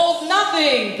 Yes. Hold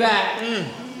nothing back.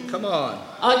 Come on.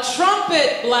 A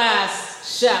trumpet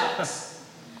blast shout.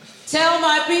 Tell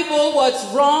my people what's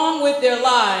wrong with their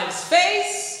lives.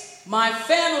 Face my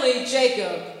family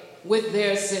Jacob with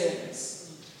their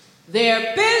sins.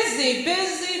 They're busy,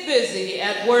 busy, busy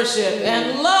at worship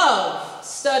and love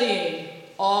studying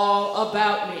all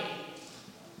about me.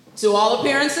 To all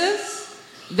appearances,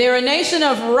 they're a nation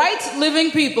of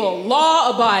right-living people,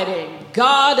 law-abiding,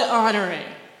 God-honoring.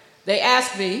 They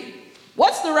ask me,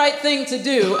 what's the right thing to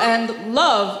do, and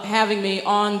love having me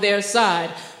on their side.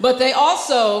 But they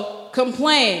also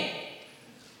complain.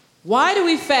 Why do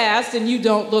we fast and you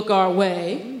don't look our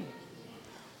way?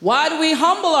 Why do we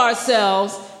humble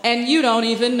ourselves and you don't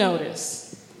even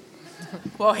notice?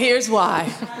 Well, here's why.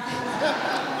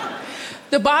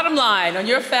 The bottom line on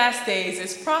your fast days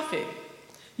is profit.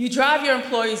 You drive your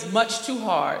employees much too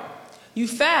hard. You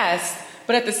fast,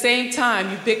 but at the same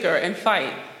time you bicker and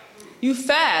fight. You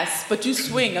fast, but you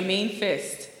swing a mean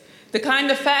fist. The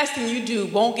kind of fasting you do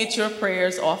won't get your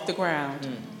prayers off the ground.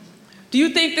 Do you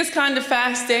think this kind of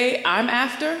fast day I'm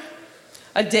after?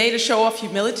 A day to show off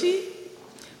humility?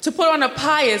 To put on a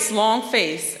pious long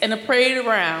face and to parade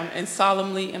around and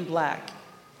solemnly in black?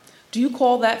 Do you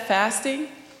call that fasting?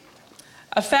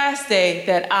 A fast day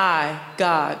that I,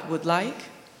 God, would like?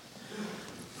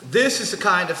 This is the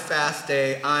kind of fast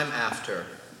day I'm after.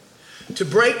 To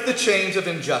break the chains of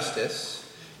injustice,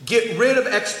 get rid of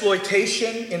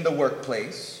exploitation in the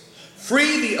workplace,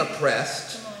 free the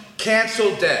oppressed,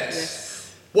 cancel debts. Yes.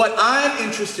 What I'm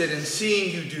interested in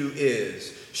seeing you do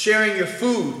is sharing your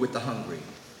food with the hungry,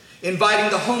 inviting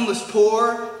the homeless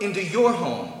poor into your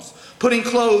homes, putting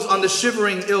clothes on the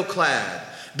shivering ill-clad,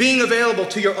 being available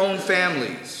to your own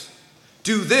families.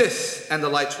 Do this and the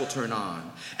lights will turn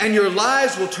on, and your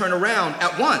lives will turn around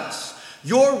at once.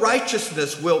 Your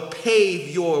righteousness will pave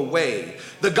your way.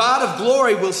 The God of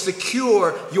glory will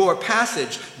secure your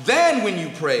passage. Then when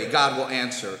you pray, God will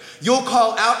answer. You'll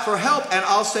call out for help and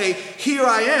I'll say, here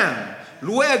I am.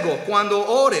 Luego, cuando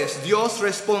ores, Dios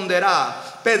responderá.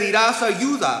 Pedirás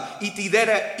ayuda y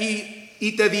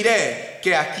te diré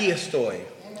que aquí estoy.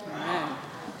 Amen.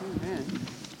 Amen.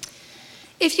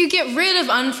 If you get rid of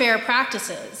unfair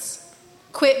practices,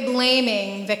 quit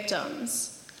blaming victims,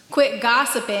 quit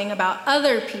gossiping about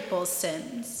other people's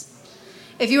sins,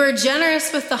 if you are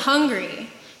generous with the hungry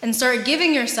and start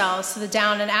giving yourselves to the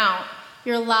down and out,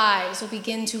 your lives will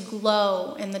begin to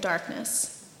glow in the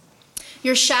darkness.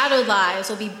 Your shadowed lives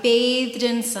will be bathed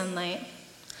in sunlight.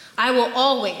 I will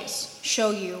always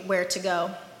show you where to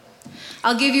go.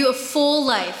 I'll give you a full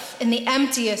life in the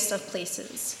emptiest of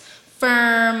places,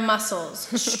 firm muscles,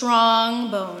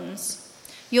 strong bones.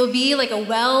 You'll be like a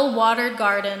well-watered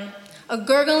garden, a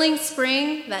gurgling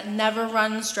spring that never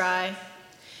runs dry.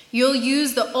 You'll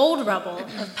use the old rubble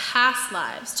of past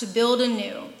lives to build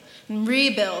anew and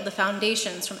rebuild the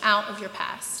foundations from out of your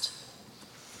past.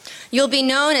 You'll be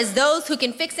known as those who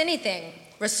can fix anything,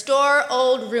 restore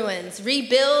old ruins,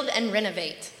 rebuild and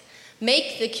renovate,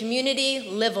 make the community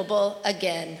livable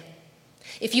again.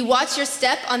 If you watch your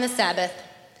step on the Sabbath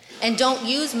and don't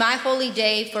use my holy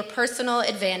day for personal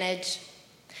advantage,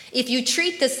 if you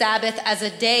treat the Sabbath as a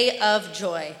day of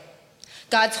joy,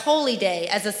 God's holy day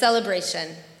as a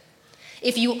celebration,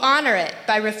 if you honor it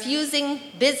by refusing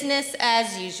business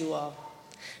as usual,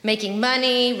 making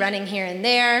money, running here and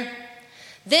there,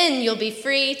 then you'll be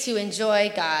free to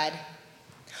enjoy God.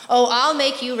 Oh, I'll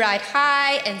make you ride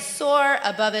high and soar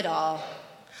above it all.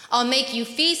 I'll make you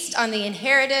feast on the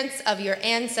inheritance of your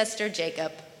ancestor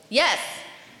Jacob. Yes,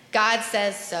 God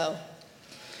says so.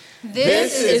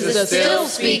 This is the still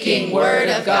speaking word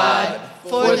of God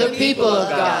for the people of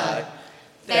God.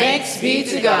 Thanks be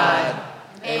to God.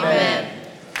 Amen.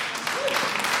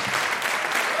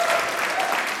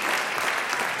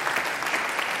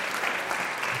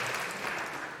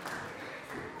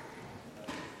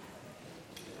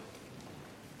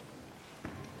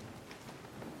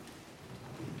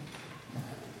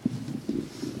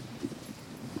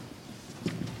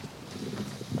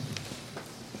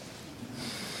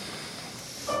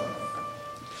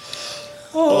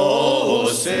 Oh,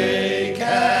 say,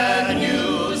 can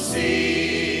you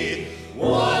see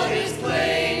what is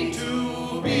plain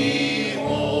to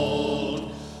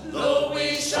behold? Though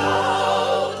we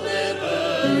shout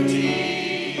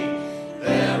liberty,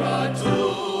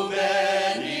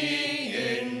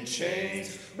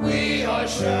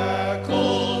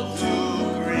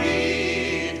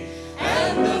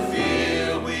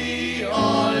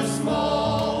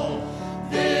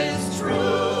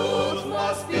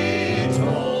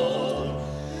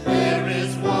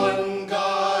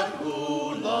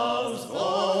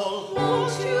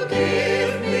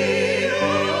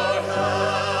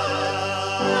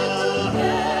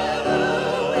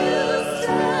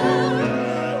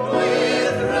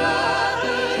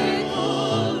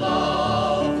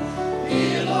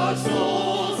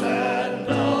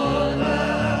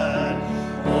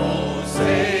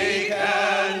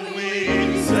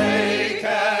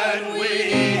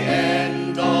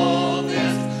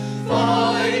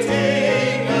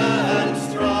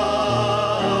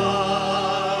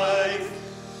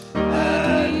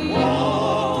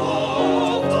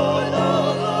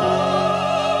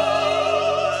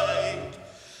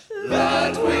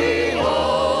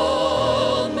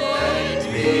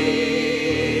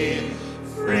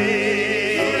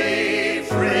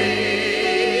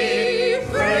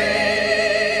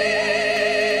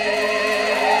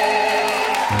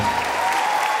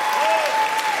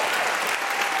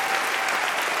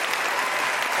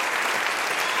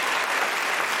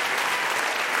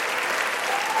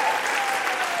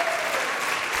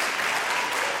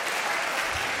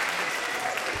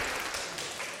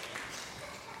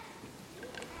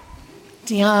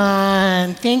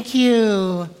 Dion, thank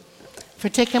you for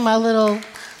taking my little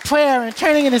prayer and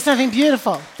turning it into something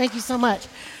beautiful. Thank you so much.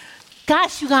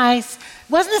 Gosh, you guys,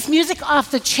 wasn't this music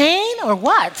off the chain or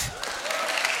what?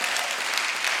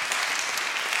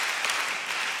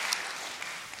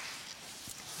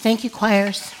 Thank you,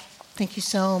 choirs. Thank you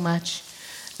so much.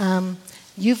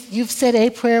 You've said a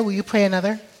prayer. Will you pray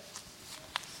another?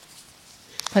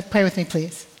 Pray with me,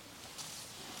 please.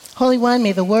 Holy One,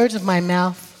 may the words of my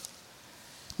mouth,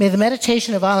 may the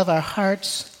meditation of all of our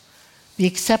hearts be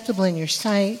acceptable in your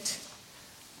sight.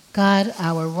 God,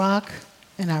 our rock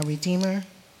and our Redeemer.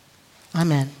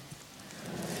 Amen.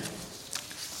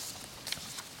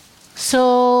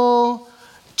 So,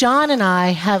 John and I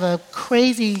have a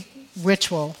crazy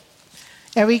ritual.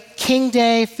 Every King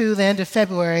Day through the end of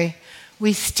February,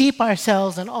 we steep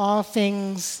ourselves in all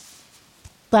things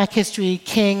Black history,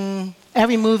 King,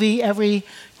 every movie, every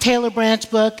Taylor Branch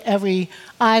book, every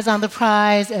Eyes on the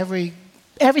Prize,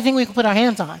 everything we can put our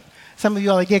hands on. Some of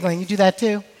you all are giggling. You do that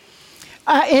too?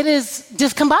 It is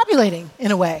discombobulating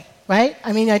in a way, right?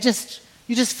 I mean, you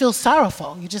just feel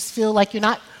sorrowful. You just feel like you're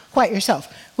not quite yourself,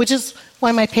 which is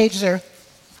why my pages are,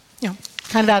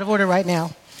 kind of out of order right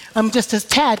now. I'm just a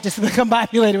tad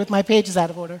discombobulated with my pages out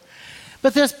of order.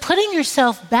 But there's putting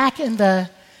yourself back in the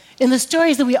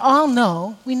stories that we all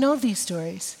know. We know these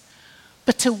stories.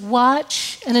 But to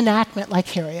watch an enactment like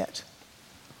Harriet,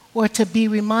 or to be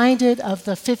reminded of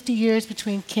the 50 years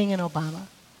between King and Obama,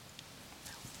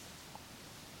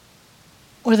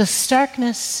 or the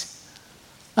starkness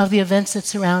of the events that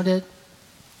surrounded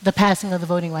the passing of the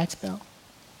Voting Rights Bill,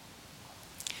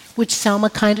 which Selma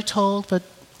kind of told, but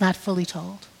not fully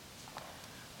told.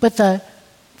 But the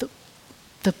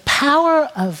power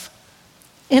of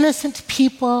innocent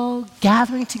people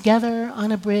gathering together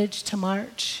on a bridge to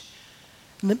march,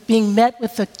 being met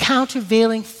with the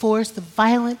countervailing force, the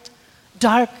violent,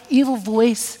 dark, evil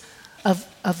voice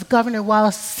of Governor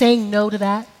Wallace saying no to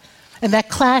that, and that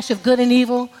clash of good and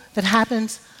evil that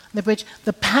happens on the bridge,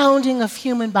 the pounding of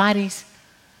human bodies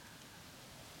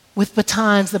with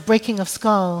batons, the breaking of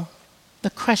skull,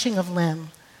 the crushing of limb.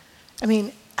 I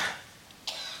mean,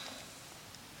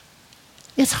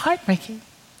 it's heartbreaking.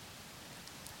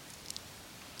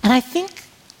 And I think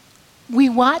we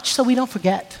watch so we don't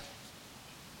forget.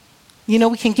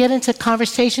 We can get into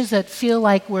conversations that feel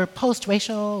like we're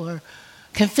post-racial or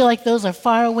can feel like those are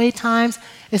faraway times.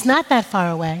 It's not that far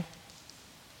away.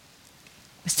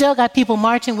 We still got people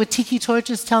marching with tiki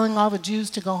torches telling all the Jews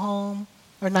to go home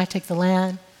or not take the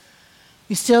land.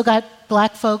 You still got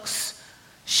Black folks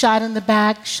shot in the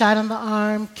back, shot in the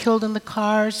arm, killed in the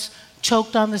cars,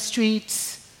 choked on the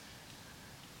streets.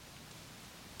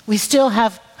 We still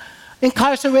have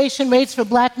incarceration rates for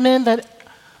Black men that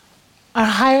are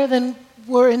higher than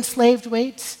were enslaved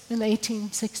rates in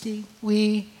 1860.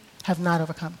 We have not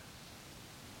overcome.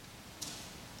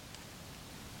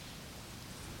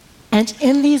 And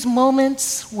in these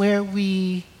moments where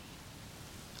we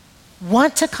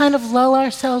want to kind of lull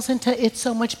ourselves into it's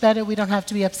so much better, we don't have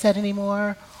to be upset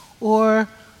anymore, or,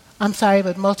 I'm sorry,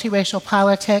 but multiracial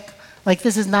politic, like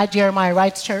this is not Jeremiah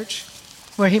Wright's church,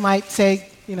 where he might say,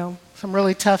 some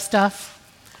really tough stuff.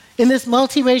 In this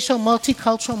multiracial,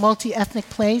 multicultural, multi-ethnic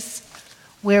place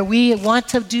where we want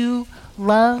to do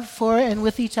love for and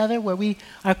with each other, where we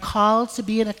are called to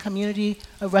be in a community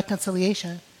of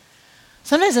reconciliation,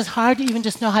 sometimes it's hard to even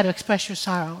just know how to express your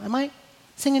sorrow. Am I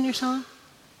singing your song?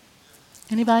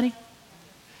 Anybody?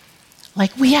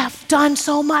 Like, we have done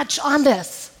so much on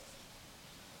this,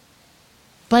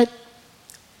 but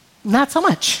not so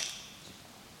much.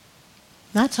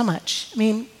 Not so much. I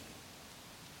mean,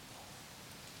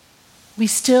 we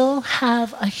still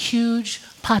have a huge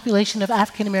population of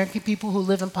African American people who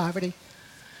live in poverty.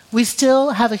 We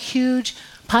still have a huge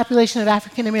population of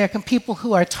African American people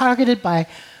who are targeted by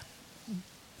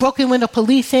broken window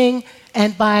policing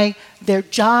and by their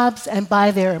jobs and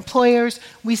by their employers.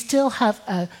 We still have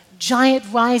a giant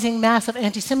rising mass of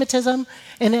anti-Semitism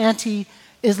and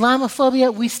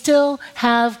anti-Islamophobia. We still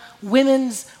have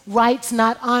women's rights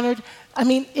not honored. I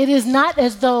mean, it is not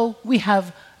as though we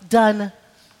have done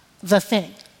the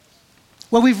thing,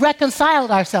 where we've reconciled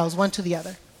ourselves one to the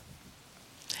other.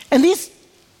 And these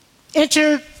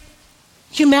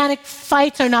interhumanic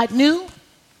fights are not new.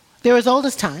 They're as old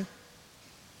as time.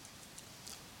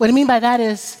 What I mean by that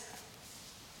is,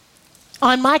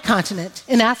 on my continent,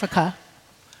 in Africa,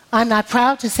 I'm not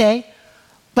proud to say,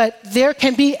 but there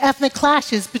can be ethnic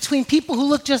clashes between people who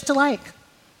look just alike,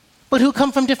 but who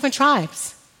come from different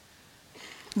tribes.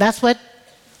 That's what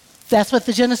the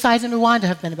genocides in Rwanda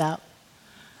have been about.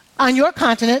 On your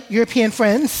continent, European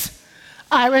friends,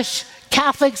 Irish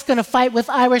Catholics going to fight with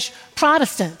Irish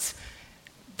Protestants?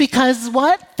 Because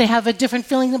what? They have a different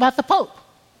feeling about the Pope.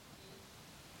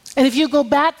 And if you go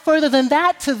back further than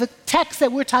that to the text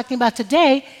that we're talking about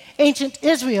today, ancient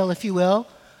Israel, if you will,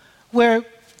 where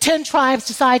 10 tribes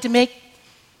decide to make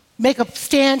a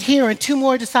stand here and 2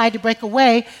 more decide to break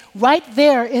away, right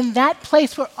there in that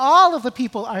place where all of the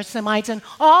people are Semites and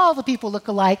all the people look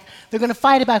alike, they're going to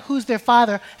fight about who's their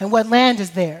father and what land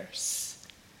is theirs.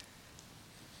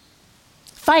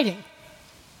 Fighting,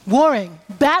 warring,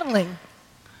 battling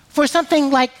for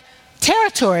something like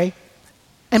territory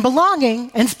and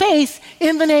belonging and space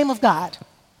in the name of God.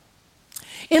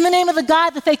 In the name of the God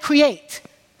that they create.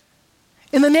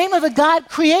 In the name of the God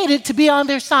created to be on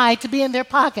their side, to be in their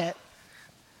pocket.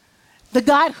 The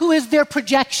God who is their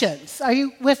projections. Are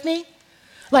you with me?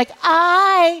 Like,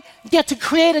 I get to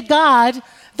create a God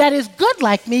that is good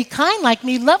like me, kind like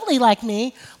me, lovely like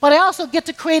me, but I also get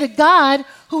to create a God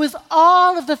who is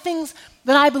all of the things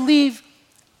that I believe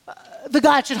the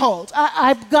God should hold.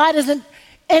 God isn't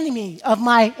enemy of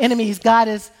my enemies. God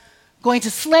is going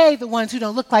to slay the ones who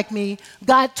don't look like me.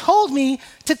 God told me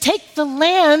to take the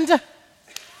land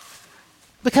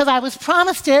because I was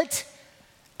promised it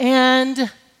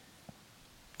and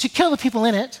to kill the people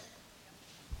in it.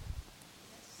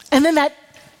 And then that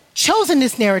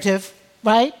chosenness narrative,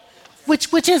 right,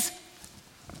 which is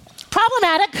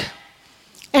problematic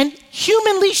and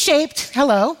humanly shaped,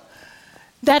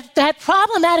 that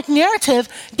problematic narrative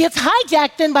gets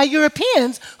hijacked then by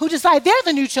Europeans who decide they're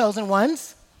the new chosen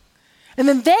ones. And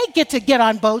then they get to get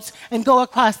on boats and go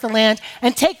across the land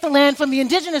and take the land from the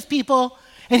indigenous people,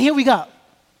 and here we go.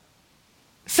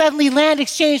 Suddenly land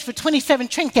exchanged for 27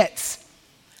 trinkets.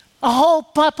 A whole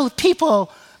couple of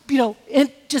people,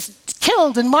 just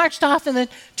killed and marched off in the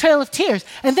Trail of Tears.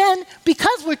 And then,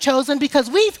 because we're chosen, because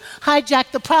we've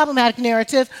hijacked the problematic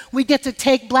narrative, we get to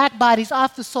take black bodies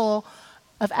off the soil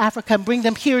of Africa and bring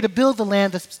them here to build the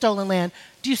land, the stolen land.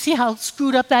 Do you see how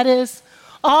screwed up that is?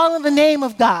 All in the name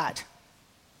of God.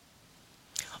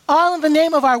 All in the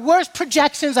name of our worst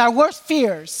projections, our worst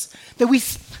fears that we,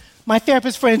 my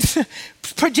therapist friends,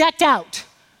 project out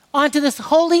onto this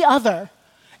holy other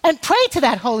and pray to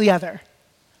that holy other.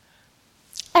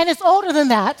 And it's older than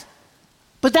that,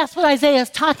 but that's what Isaiah is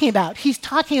talking about. He's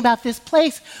talking about this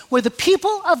place where the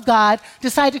people of God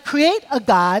decide to create a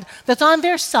God that's on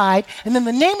their side, and in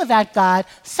the name of that God,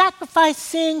 sacrifice,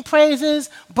 sing praises,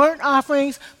 burnt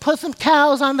offerings, put some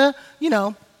cows on the,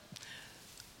 Can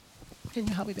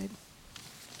you help me, babe?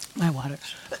 My water.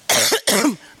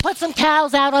 Put some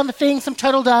cows out on the thing, some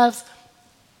turtle doves,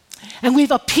 and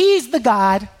we've appeased the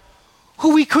God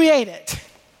who we created.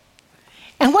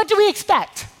 And what do we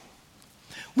expect?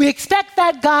 We expect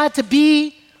that God to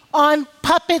be on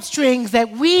puppet strings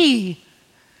that we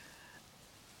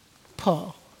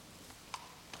pull.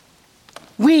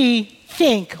 We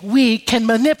think we can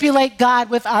manipulate God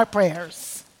with our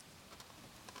prayers,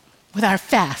 with our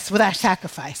fasts, with our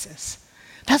sacrifices.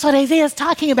 That's what Isaiah is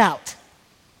talking about.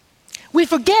 We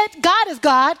forget God is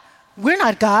God. We're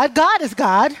not God. God is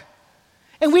God.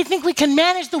 And we think we can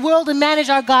manage the world and manage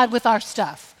our God with our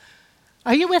stuff.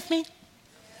 Are you with me?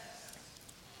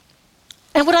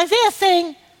 And what Isaiah is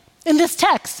saying in this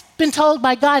text, been told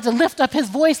by God to lift up his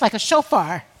voice like a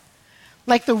shofar,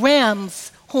 like the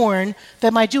ram's horn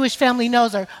that my Jewish family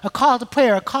knows are a call to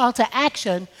prayer, a call to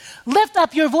action. Lift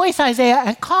up your voice, Isaiah,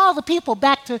 and call the people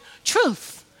back to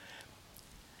truth.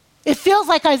 It feels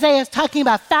like Isaiah is talking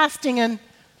about fasting and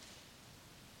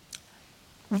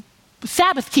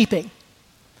Sabbath keeping.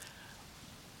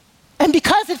 And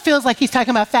because it feels like he's talking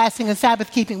about fasting and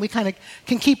Sabbath keeping, we kind of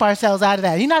can keep ourselves out of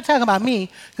that. He's not talking about me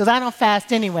because I don't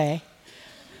fast anyway.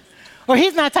 Or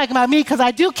he's not talking about me because I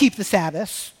do keep the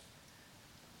Sabbath.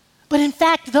 But in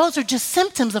fact, those are just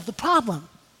symptoms of the problem,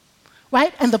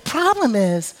 right? And the problem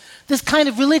is this kind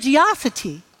of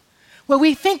religiosity where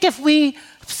we think if we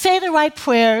say the right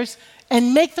prayers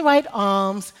and make the right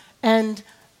alms and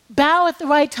bow at the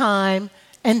right time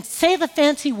and say the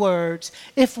fancy words,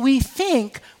 if we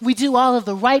think we do all of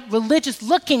the right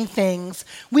religious-looking things,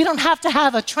 we don't have to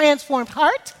have a transformed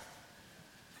heart.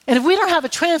 And if we don't have a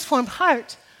transformed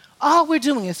heart, all we're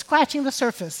doing is scratching the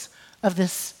surface of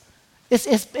this.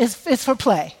 It's for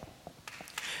play.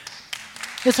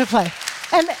 It's for play.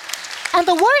 And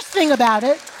the worst thing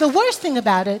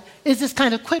about it is this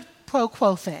kind of quid pro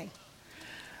quo thing.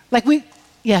 Like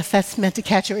yes, that's meant to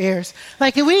catch your ears.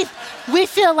 Like we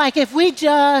feel like if we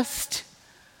just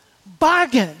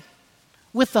bargain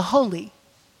with the holy,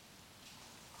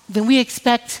 then we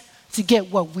expect to get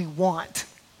what we want.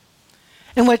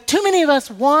 And what too many of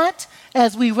us want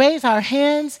as we raise our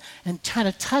hands and try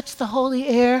to touch the holy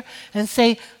air and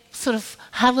say, sort of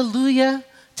hallelujah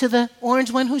to the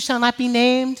orange one who shall not be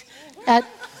named at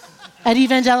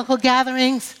evangelical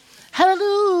gatherings?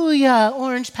 Hallelujah,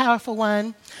 orange powerful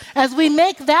one. As we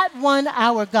make that one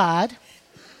our God,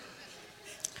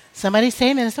 somebody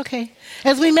say amen, it's okay.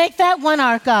 As we make that one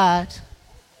our God,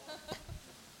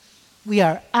 we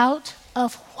are out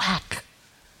of whack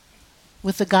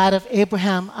with the God of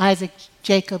Abraham, Isaac,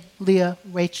 Jacob, Leah,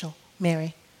 Rachel,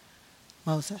 Mary,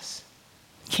 Moses,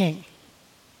 King.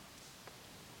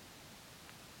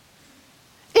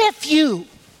 If you,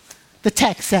 the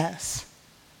text says,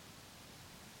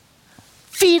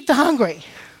 feed the hungry,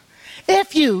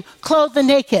 if you clothe the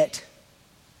naked,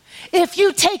 if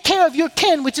you take care of your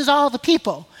kin, which is all the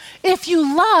people, if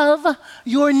you love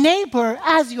your neighbor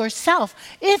as yourself,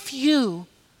 if you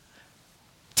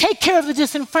take care of the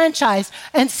disenfranchised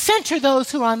and center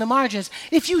those who are on the margins,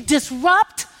 if you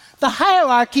disrupt the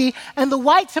hierarchy and the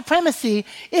white supremacy,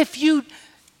 if you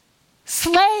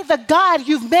slay the God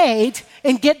you've made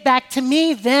and get back to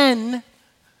me, then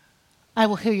I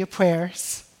will hear your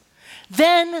prayers.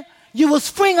 Then you will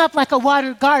spring up like a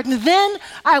watered garden. Then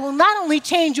I will not only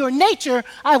change your nature,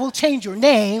 I will change your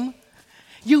name.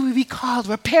 You will be called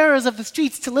repairers of the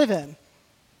streets to live in.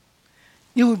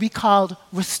 You will be called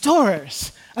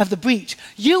restorers of the breach.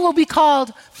 You will be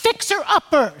called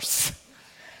fixer-uppers.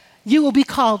 You will be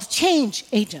called change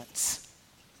agents.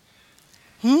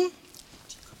 You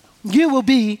will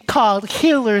be called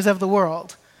healers of the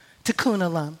world. Tikkun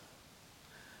Olam.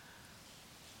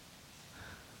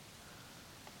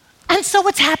 And so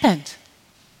what's happened?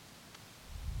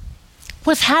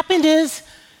 What's happened is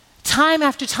time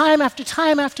after time after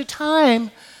time after time,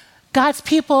 God's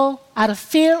people, out of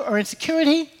fear or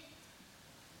insecurity,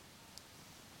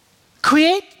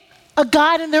 create a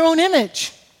God in their own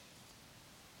image.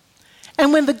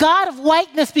 And when the God of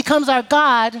whiteness becomes our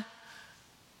God,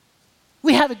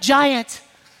 we have a giant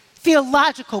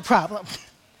theological problem.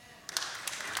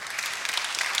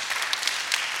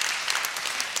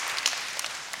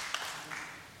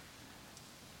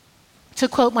 To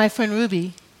quote my friend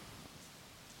Ruby,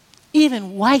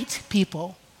 even white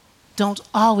people don't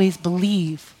always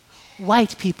believe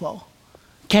white people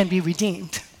can be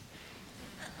redeemed.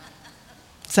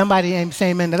 Somebody ain't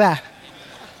saying amen to that.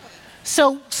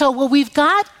 So what we've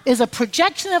got is a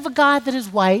projection of a God that is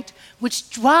white, which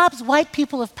robs white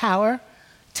people of power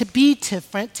to be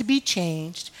different, to be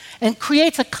changed, and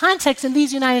creates a context in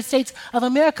these United States of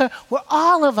America where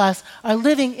all of us are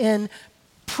living in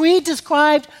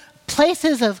pre-described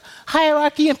places of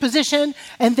hierarchy and position,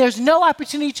 and there's no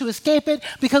opportunity to escape it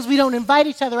because we don't invite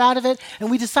each other out of it,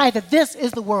 and we decide that this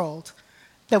is the world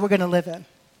that we're going to live in.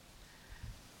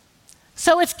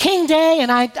 So it's King Day,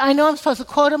 and I know I'm supposed to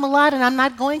quote him a lot, and I'm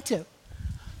not going to.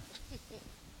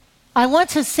 I want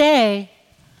to say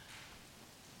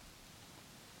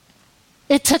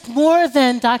it took more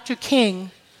than Dr.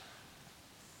 King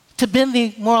to bend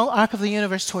the moral arc of the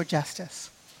universe toward justice.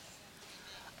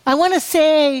 I want to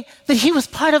say that he was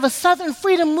part of a Southern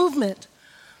freedom movement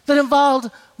that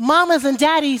involved mamas and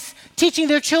daddies teaching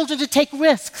their children to take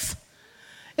risks.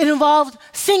 It involved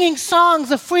singing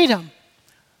songs of freedom.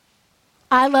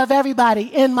 I love everybody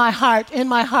in my heart, in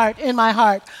my heart, in my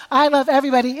heart. I love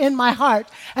everybody in my heart.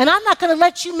 And I'm not going to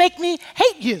let you make me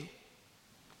hate you.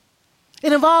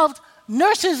 It involved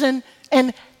nurses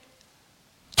and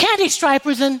candy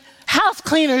stripers and house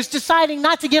cleaners deciding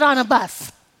not to get on a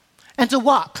bus and to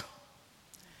walk.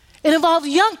 It involved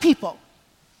young people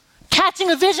catching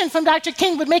a vision from Dr.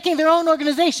 King but making their own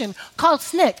organization called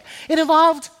SNCC. It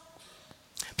involved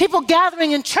people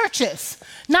gathering in churches,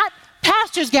 not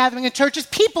pastors gathering in churches,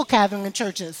 people gathering in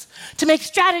churches to make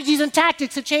strategies and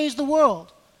tactics to change the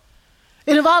world.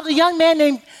 It involved a young man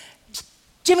named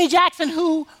Jimmy Jackson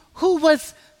who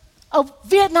was a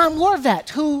Vietnam War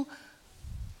vet who,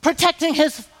 protecting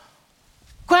his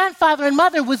grandfather and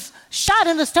mother, was shot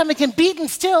in the stomach and beaten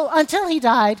still until he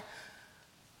died.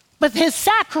 But his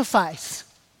sacrifice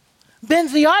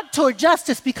bends the arc toward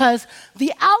justice because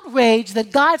the outrage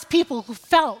that God's people who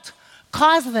felt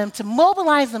caused them to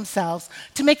mobilize themselves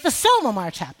to make the Selma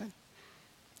March happen.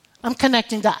 I'm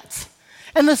connecting dots.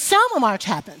 And the Selma March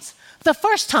happens the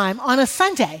first time on a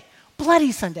Sunday,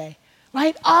 Bloody Sunday,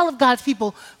 right? All of God's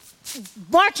people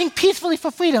marching peacefully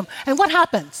for freedom. And what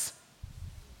happens?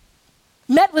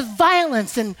 Met with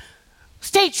violence and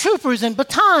state troopers and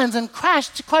batons and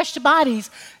crushed bodies.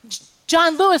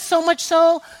 John Lewis, so much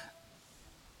so,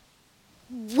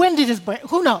 when did his brain?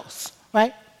 Who knows,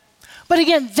 right? But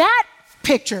again, that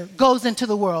picture goes into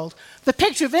the world. The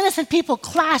picture of innocent people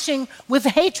clashing with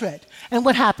hatred. And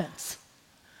what happens?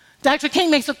 Dr.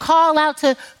 King makes a call out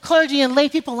to clergy and lay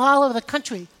people all over the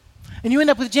country And you end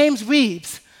up with James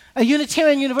Reeves, a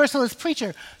Unitarian Universalist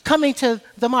preacher, coming to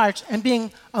the march and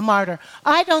being a martyr.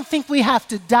 I don't think we have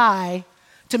to die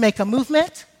to make a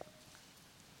movement,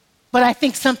 but I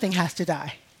think something has to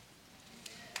die.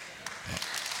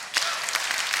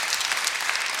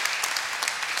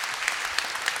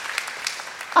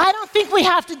 I don't think we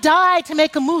have to die to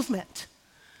make a movement,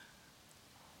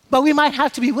 but we might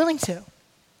have to be willing to.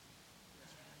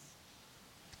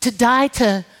 To die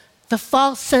to the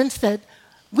false sense that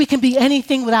we can be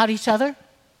anything without each other.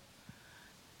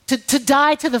 To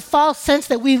die to the false sense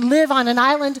that we live on an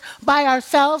island by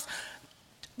ourselves.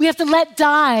 We have to let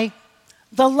die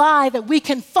the lie that we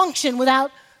can function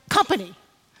without company.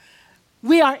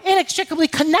 We are inextricably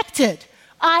connected.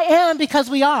 I am because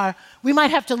we are. We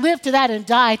might have to live to that and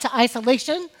die to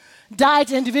isolation, die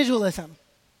to individualism.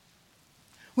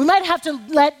 We might have to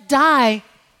let die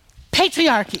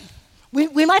patriarchy.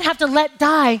 We might have to let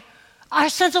die our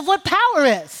sense of what power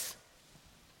is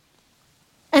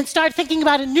and start thinking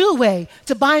about a new way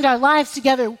to bind our lives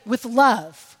together with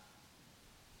love.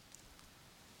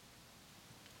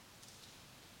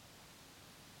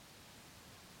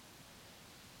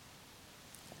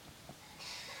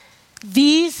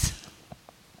 These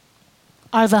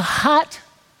are the hot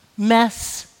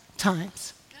mess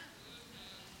times.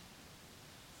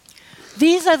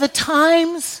 These are the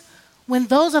times when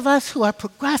those of us who are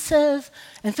progressive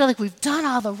and feel like we've done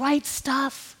all the right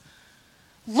stuff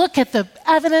look at the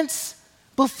evidence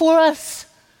before us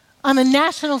on the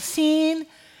national scene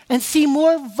and see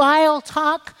more vile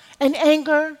talk and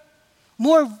anger,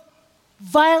 more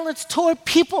violence toward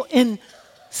people in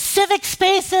civic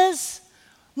spaces,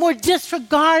 more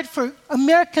disregard for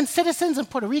American citizens in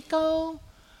Puerto Rico,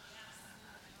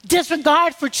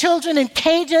 disregard for children in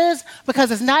cages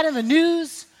because it's not in the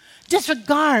news,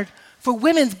 disregard for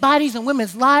women's bodies and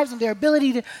women's lives and their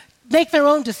ability to make their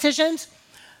own decisions.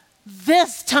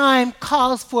 This time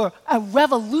calls for a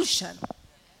revolution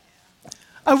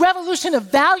of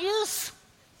values,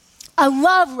 a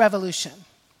love revolution,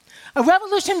 a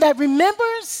revolution that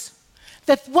remembers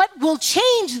that what will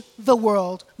change the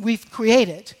world we've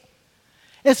created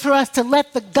is for us to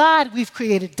let the God we've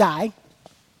created die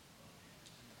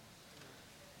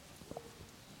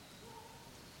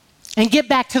and get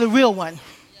back to the real one.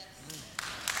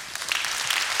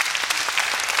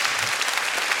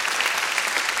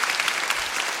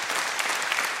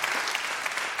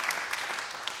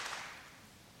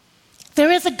 There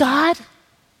is a God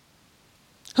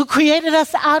who created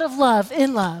us out of love,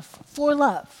 in love, for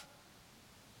love.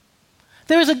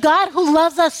 There is a God who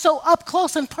loves us so up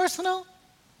close and personal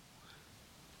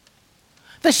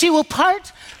that she will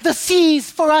part the seas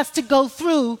for us to go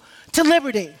through to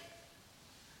liberty.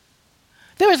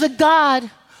 There is a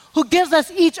God who gives us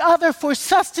each other for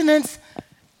sustenance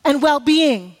and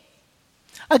well-being.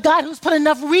 A God who's put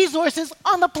enough resources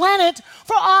on the planet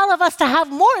for all of us to have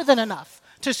more than enough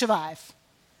to survive.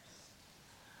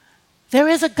 There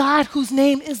is a God whose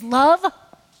name is love,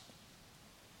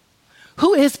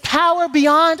 who is power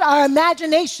beyond our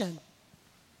imagination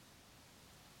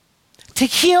to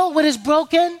heal what is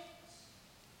broken,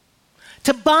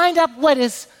 to bind up what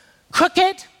is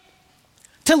crooked,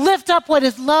 to lift up what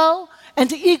is low, and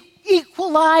to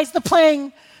equalize the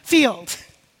playing field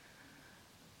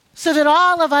so that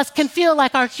all of us can feel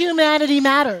like our humanity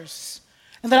matters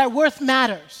and that our worth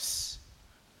matters.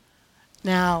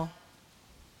 Now,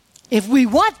 if we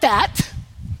want that,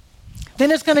 then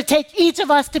it's going to take each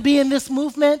of us to be in this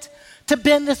movement to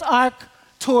bend this arc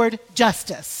toward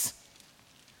justice.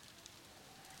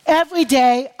 Every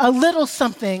day, a little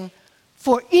something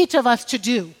for each of us to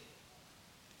do.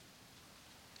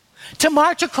 To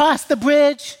march across the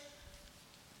bridge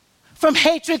from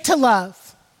hatred to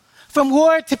love, from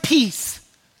war to peace,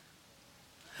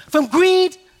 from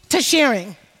greed to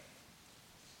sharing,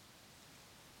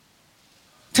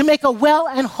 to make a well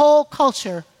and whole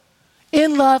culture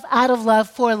in love, out of love,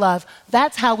 for love.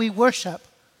 That's how we worship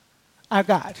our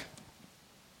God.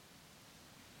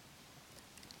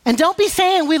 And don't be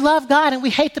saying we love God and we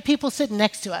hate the people sitting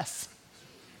next to us.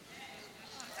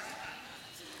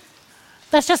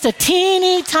 That's just a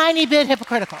teeny tiny bit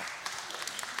hypocritical.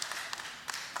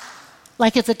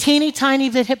 Like it's a teeny tiny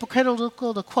bit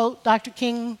hypocritical to quote Dr.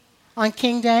 King on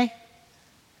King Day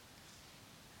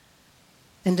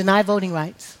and deny voting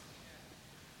rights.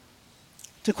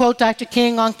 To quote Dr.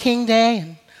 King on King Day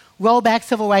and roll back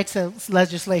civil rights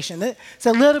legislation. It's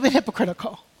a little bit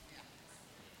hypocritical.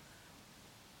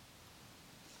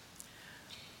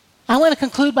 I want to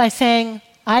conclude by saying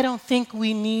I don't think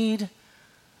we need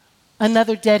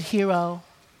another dead hero.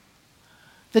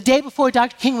 The day before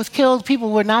Dr. King was killed,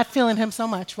 people were not feeling him so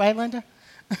much, right, Linda?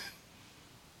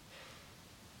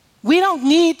 We don't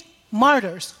need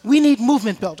martyrs. We need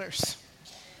movement builders.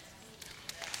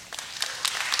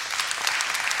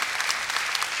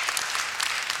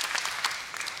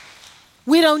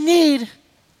 We don't need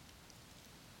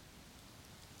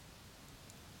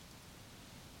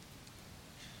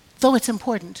though it's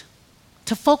important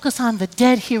to focus on the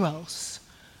dead heroes,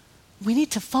 we need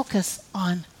to focus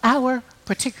on our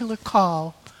particular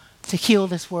call to heal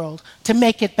this world, to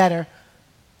make it better,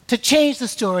 to change the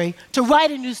story, to write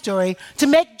a new story, to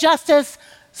make justice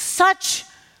such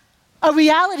a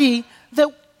reality that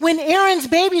when Aaron's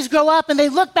babies grow up and they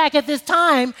look back at this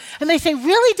time and they say,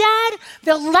 "Really, Dad?"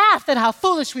 They'll laugh at how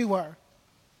foolish we were.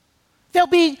 They'll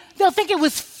think it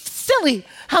was silly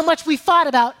how much we fought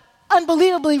about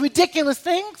unbelievably ridiculous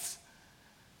things.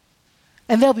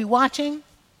 And they'll be watching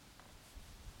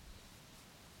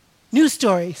news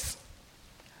stories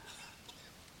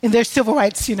in their civil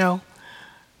rights,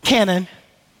 canon.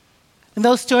 And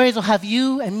those stories will have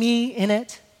you and me in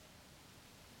it,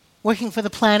 working for the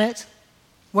planet,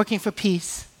 working for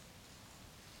peace.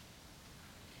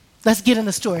 Let's get in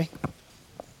the story.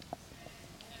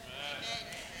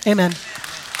 Amen.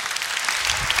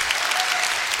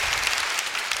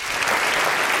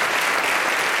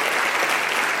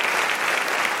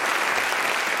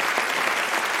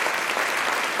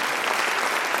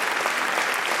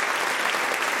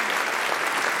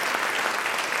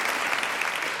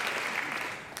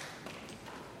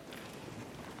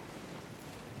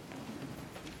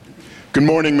 Good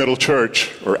morning, Middle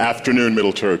Church, or afternoon,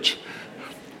 Middle Church.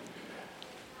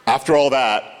 After all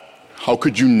that, how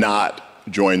could you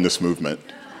not join this movement?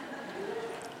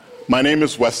 My name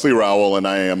is Wesley Rowell, and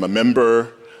I am a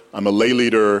member, I'm a lay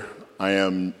leader, I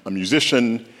am a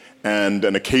musician, and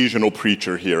an occasional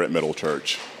preacher here at Middle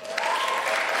Church.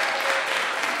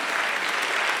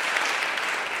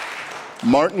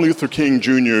 Martin Luther King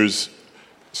Jr.'s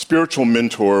spiritual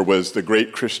mentor was the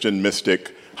great Christian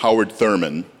mystic Howard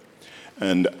Thurman.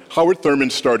 And Howard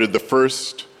Thurman started the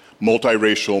first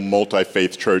multiracial,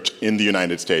 multi-faith church in the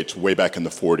United States way back in the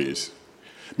 40s.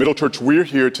 Middle Church, we're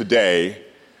here today,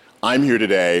 I'm here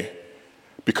today,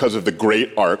 because of the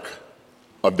great arc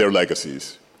of their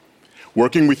legacies,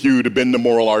 working with you to bend the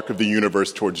moral arc of the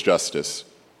universe towards justice.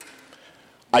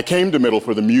 I came to Middle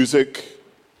for the music,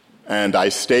 and I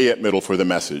stay at Middle for the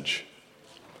message.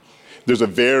 There's a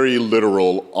very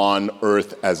literal on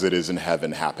earth as it is in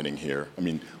heaven happening here.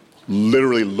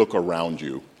 Literally look around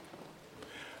you.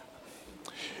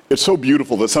 It's so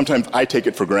beautiful that sometimes I take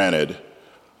it for granted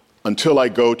until I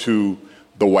go to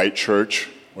the white church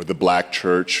or the black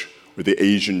church or the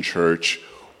Asian church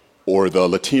or the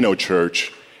Latino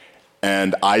church,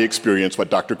 and I experience what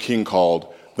Dr. King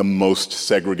called the most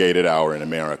segregated hour in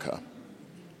America.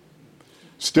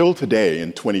 Still today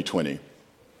in 2020.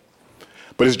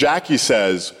 But as Jackie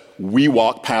says, we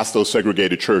walk past those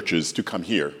segregated churches to come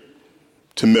here,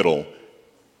 to Middle,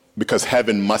 because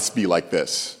heaven must be like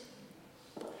this.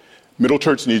 Middle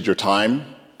Church needs your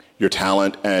time, your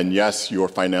talent, and yes, your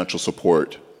financial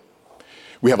support.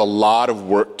 We have a lot of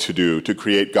work to do to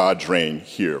create God's reign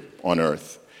here on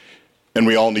earth, and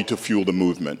we all need to fuel the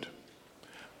movement.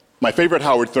 My favorite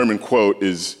Howard Thurman quote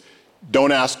is,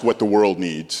 "Don't ask what the world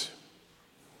needs.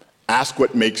 Ask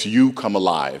what makes you come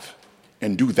alive,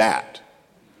 and do that.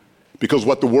 Because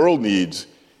what the world needs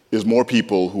is more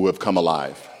people who have come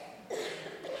alive."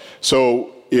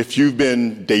 So if you've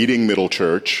been dating Middle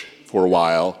Church for a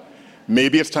while,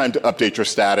 maybe it's time to update your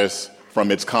status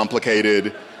from it's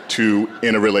complicated to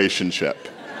in a relationship.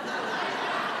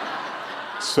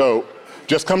 So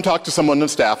just come talk to someone on the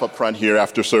staff up front here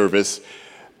after service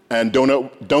and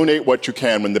donate what you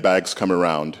can when the bags come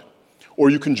around. Or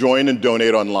you can join and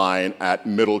donate online at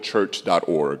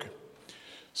middlechurch.org.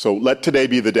 So let today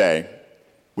be the day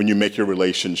when you make your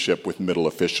relationship with Middle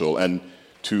official. And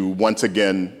to once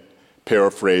again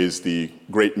paraphrase the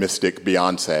great mystic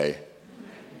Beyonce,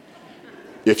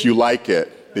 if you like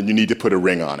it, then you need to put a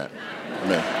ring on it.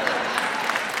 Amen. Every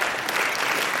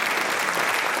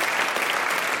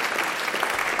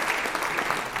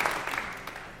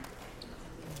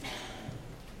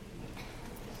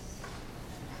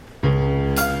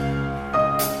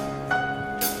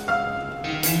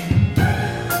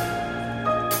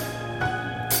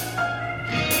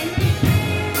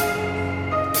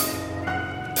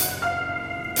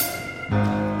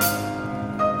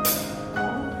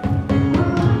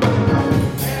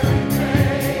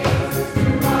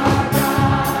day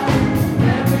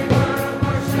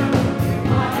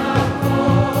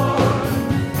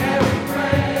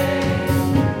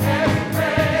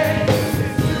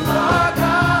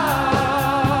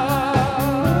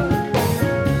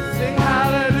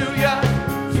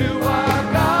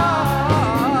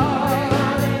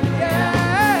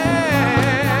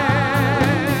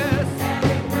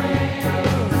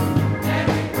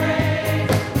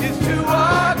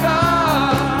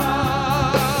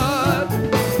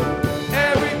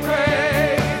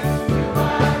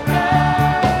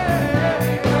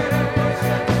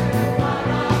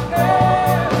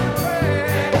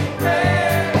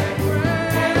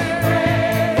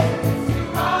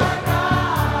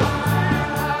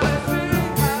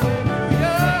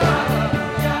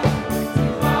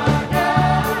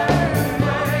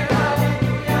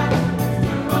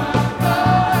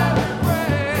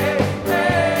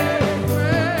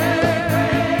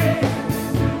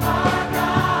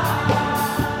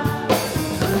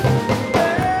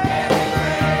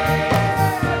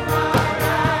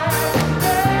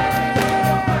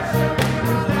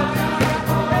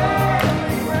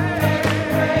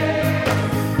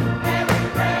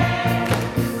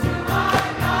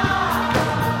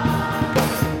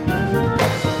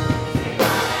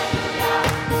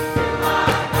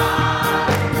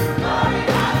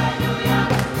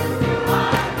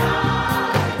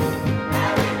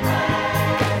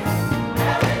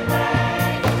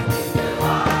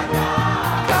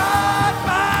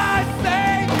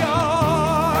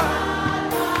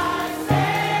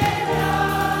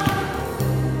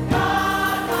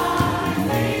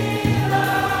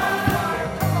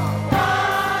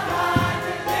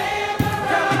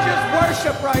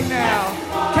worship right now?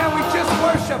 Can we just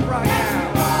worship right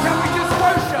now? Can we just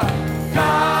worship?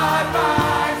 God,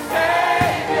 my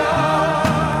Savior.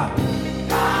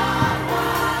 God,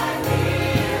 my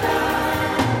healer.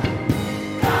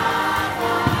 God,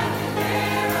 my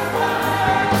deliverer.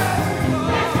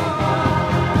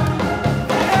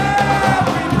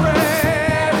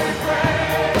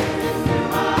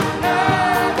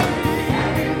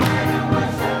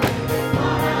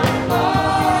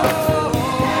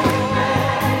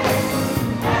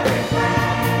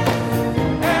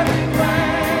 Every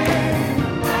praise,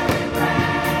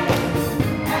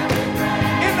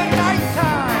 in the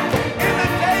nighttime, in the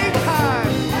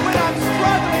daytime, when I'm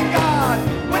struggling, God,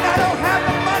 when I don't have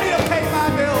the money to pay my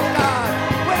bills, God,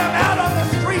 when I'm out on the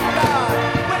street, God,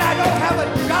 when I don't have a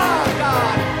job,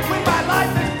 God, when my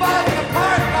life is falling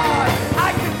apart, God, I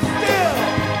can still,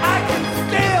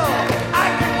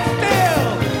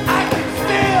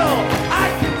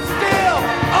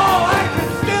 oh, I can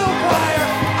still, choir,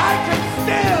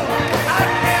 I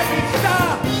can't be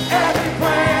stopped. Every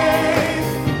praise,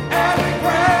 every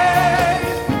praise,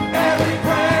 every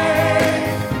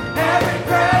praise, every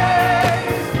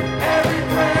praise, every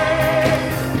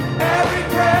praise, every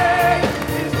praise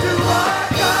is to our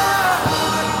God.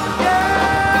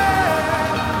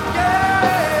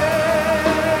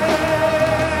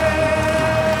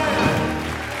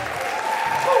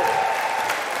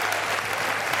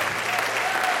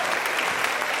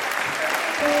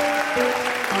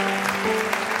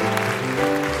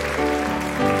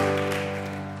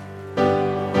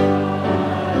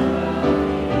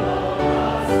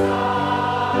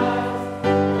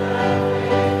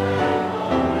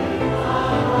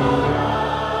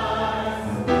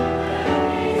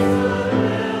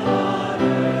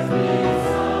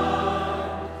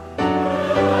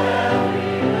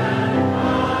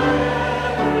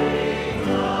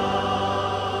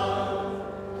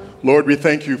 Lord, we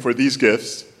thank you for these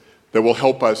gifts that will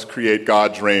help us create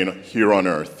God's reign here on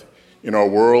earth, in our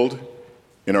world,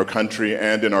 in our country,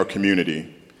 and in our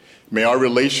community. May our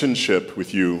relationship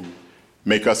with you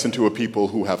make us into a people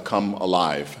who have come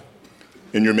alive.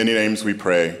 In your many names we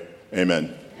pray.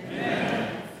 Amen.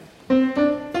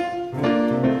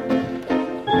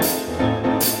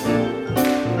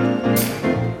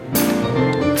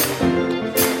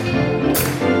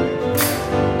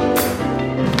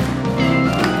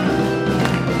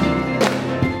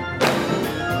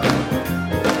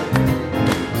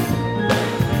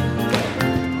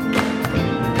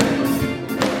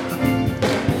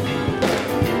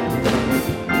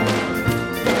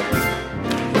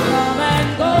 Come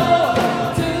and go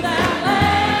to that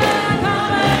land.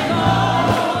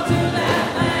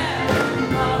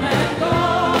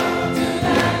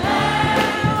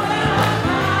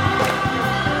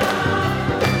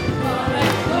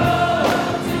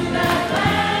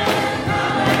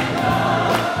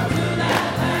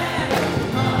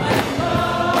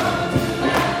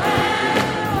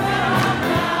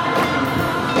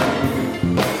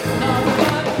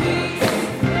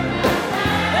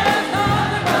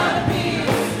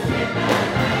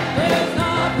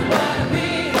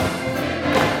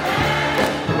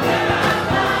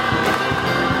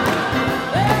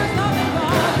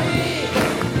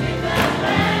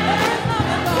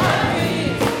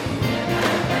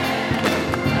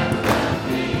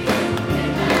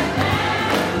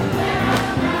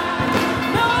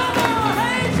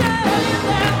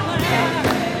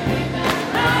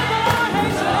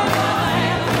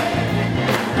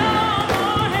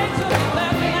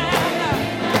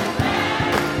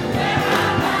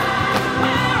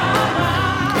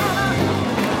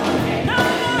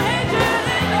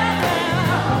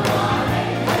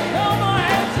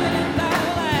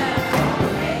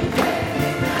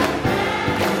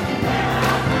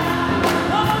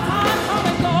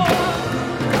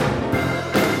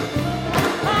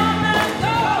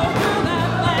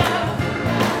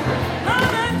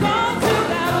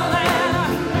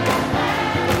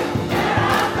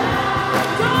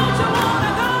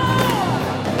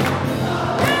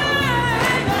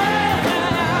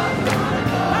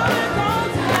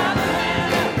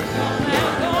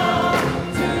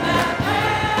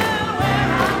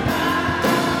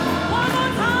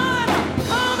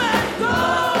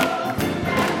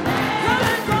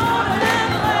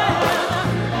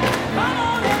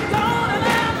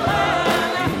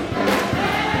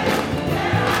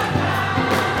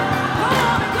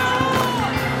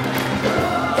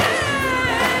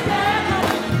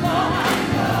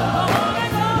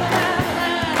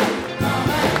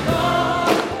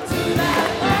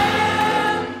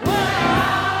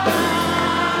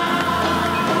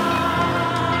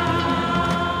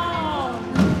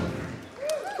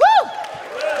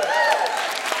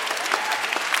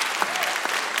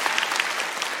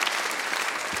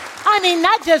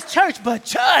 Not just church, but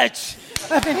church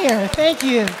up in here. Thank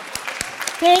you.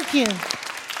 Thank you.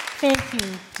 Thank you,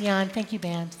 Dion. Thank you,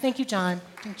 band. Thank you, John.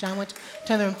 I think John went to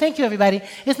turn the room. Thank you, everybody.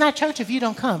 It's not church if you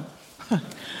don't come. So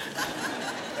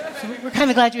we're kind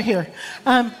of glad you're here.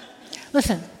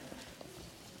 Listen,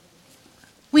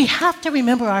 we have to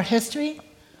remember our history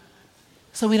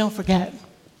so we don't forget,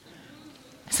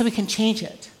 so we can change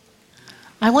it.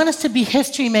 I want us to be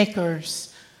history makers,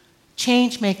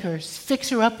 change makers,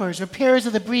 fixer-uppers, repairers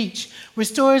of the breach,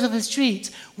 restorers of the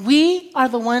streets. We are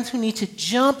the ones who need to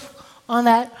jump on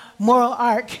that moral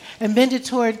arc and bend it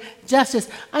toward justice.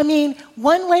 I mean,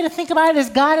 one way to think about it is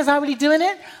God is already doing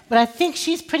it, but I think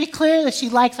she's pretty clear that she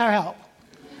likes our help.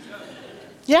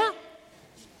 Yeah?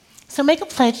 So make a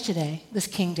pledge today, this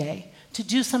King Day, to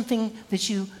do something that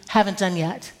you haven't done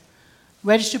yet.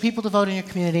 Register people to vote in your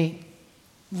community.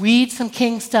 Read some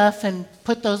King stuff and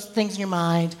put those things in your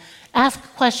mind. Ask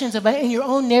questions about in your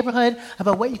own neighborhood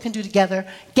about what you can do together.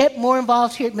 Get more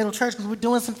involved here at Middle Church because we're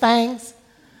doing some things.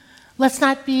 Let's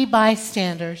not be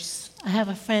bystanders. I have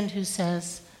a friend who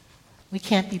says we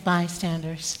can't be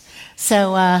bystanders.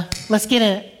 So let's get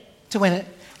in it to win it.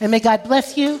 And may God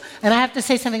bless you. And I have to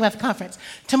say something about the conference.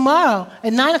 Tomorrow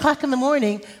at 9 o'clock in the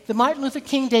morning, the Martin Luther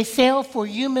King Day sale for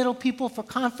you middle people for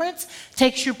conference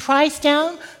takes your price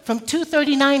down from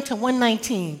 $239 to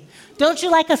 $119. Don't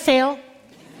you like a sale?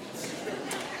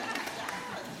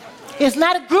 It's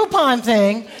not a Groupon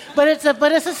thing, but it's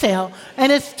a sale.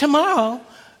 And it's tomorrow,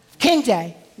 King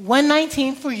Day,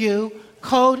 $119 for you,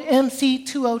 code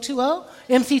MC2020,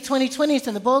 MC2020, it's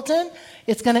in the bulletin.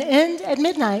 It's going to end at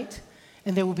midnight,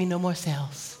 and there will be no more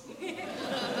sales.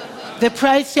 The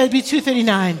price shall be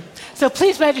 $239. So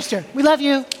please register. We love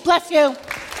you. Bless you.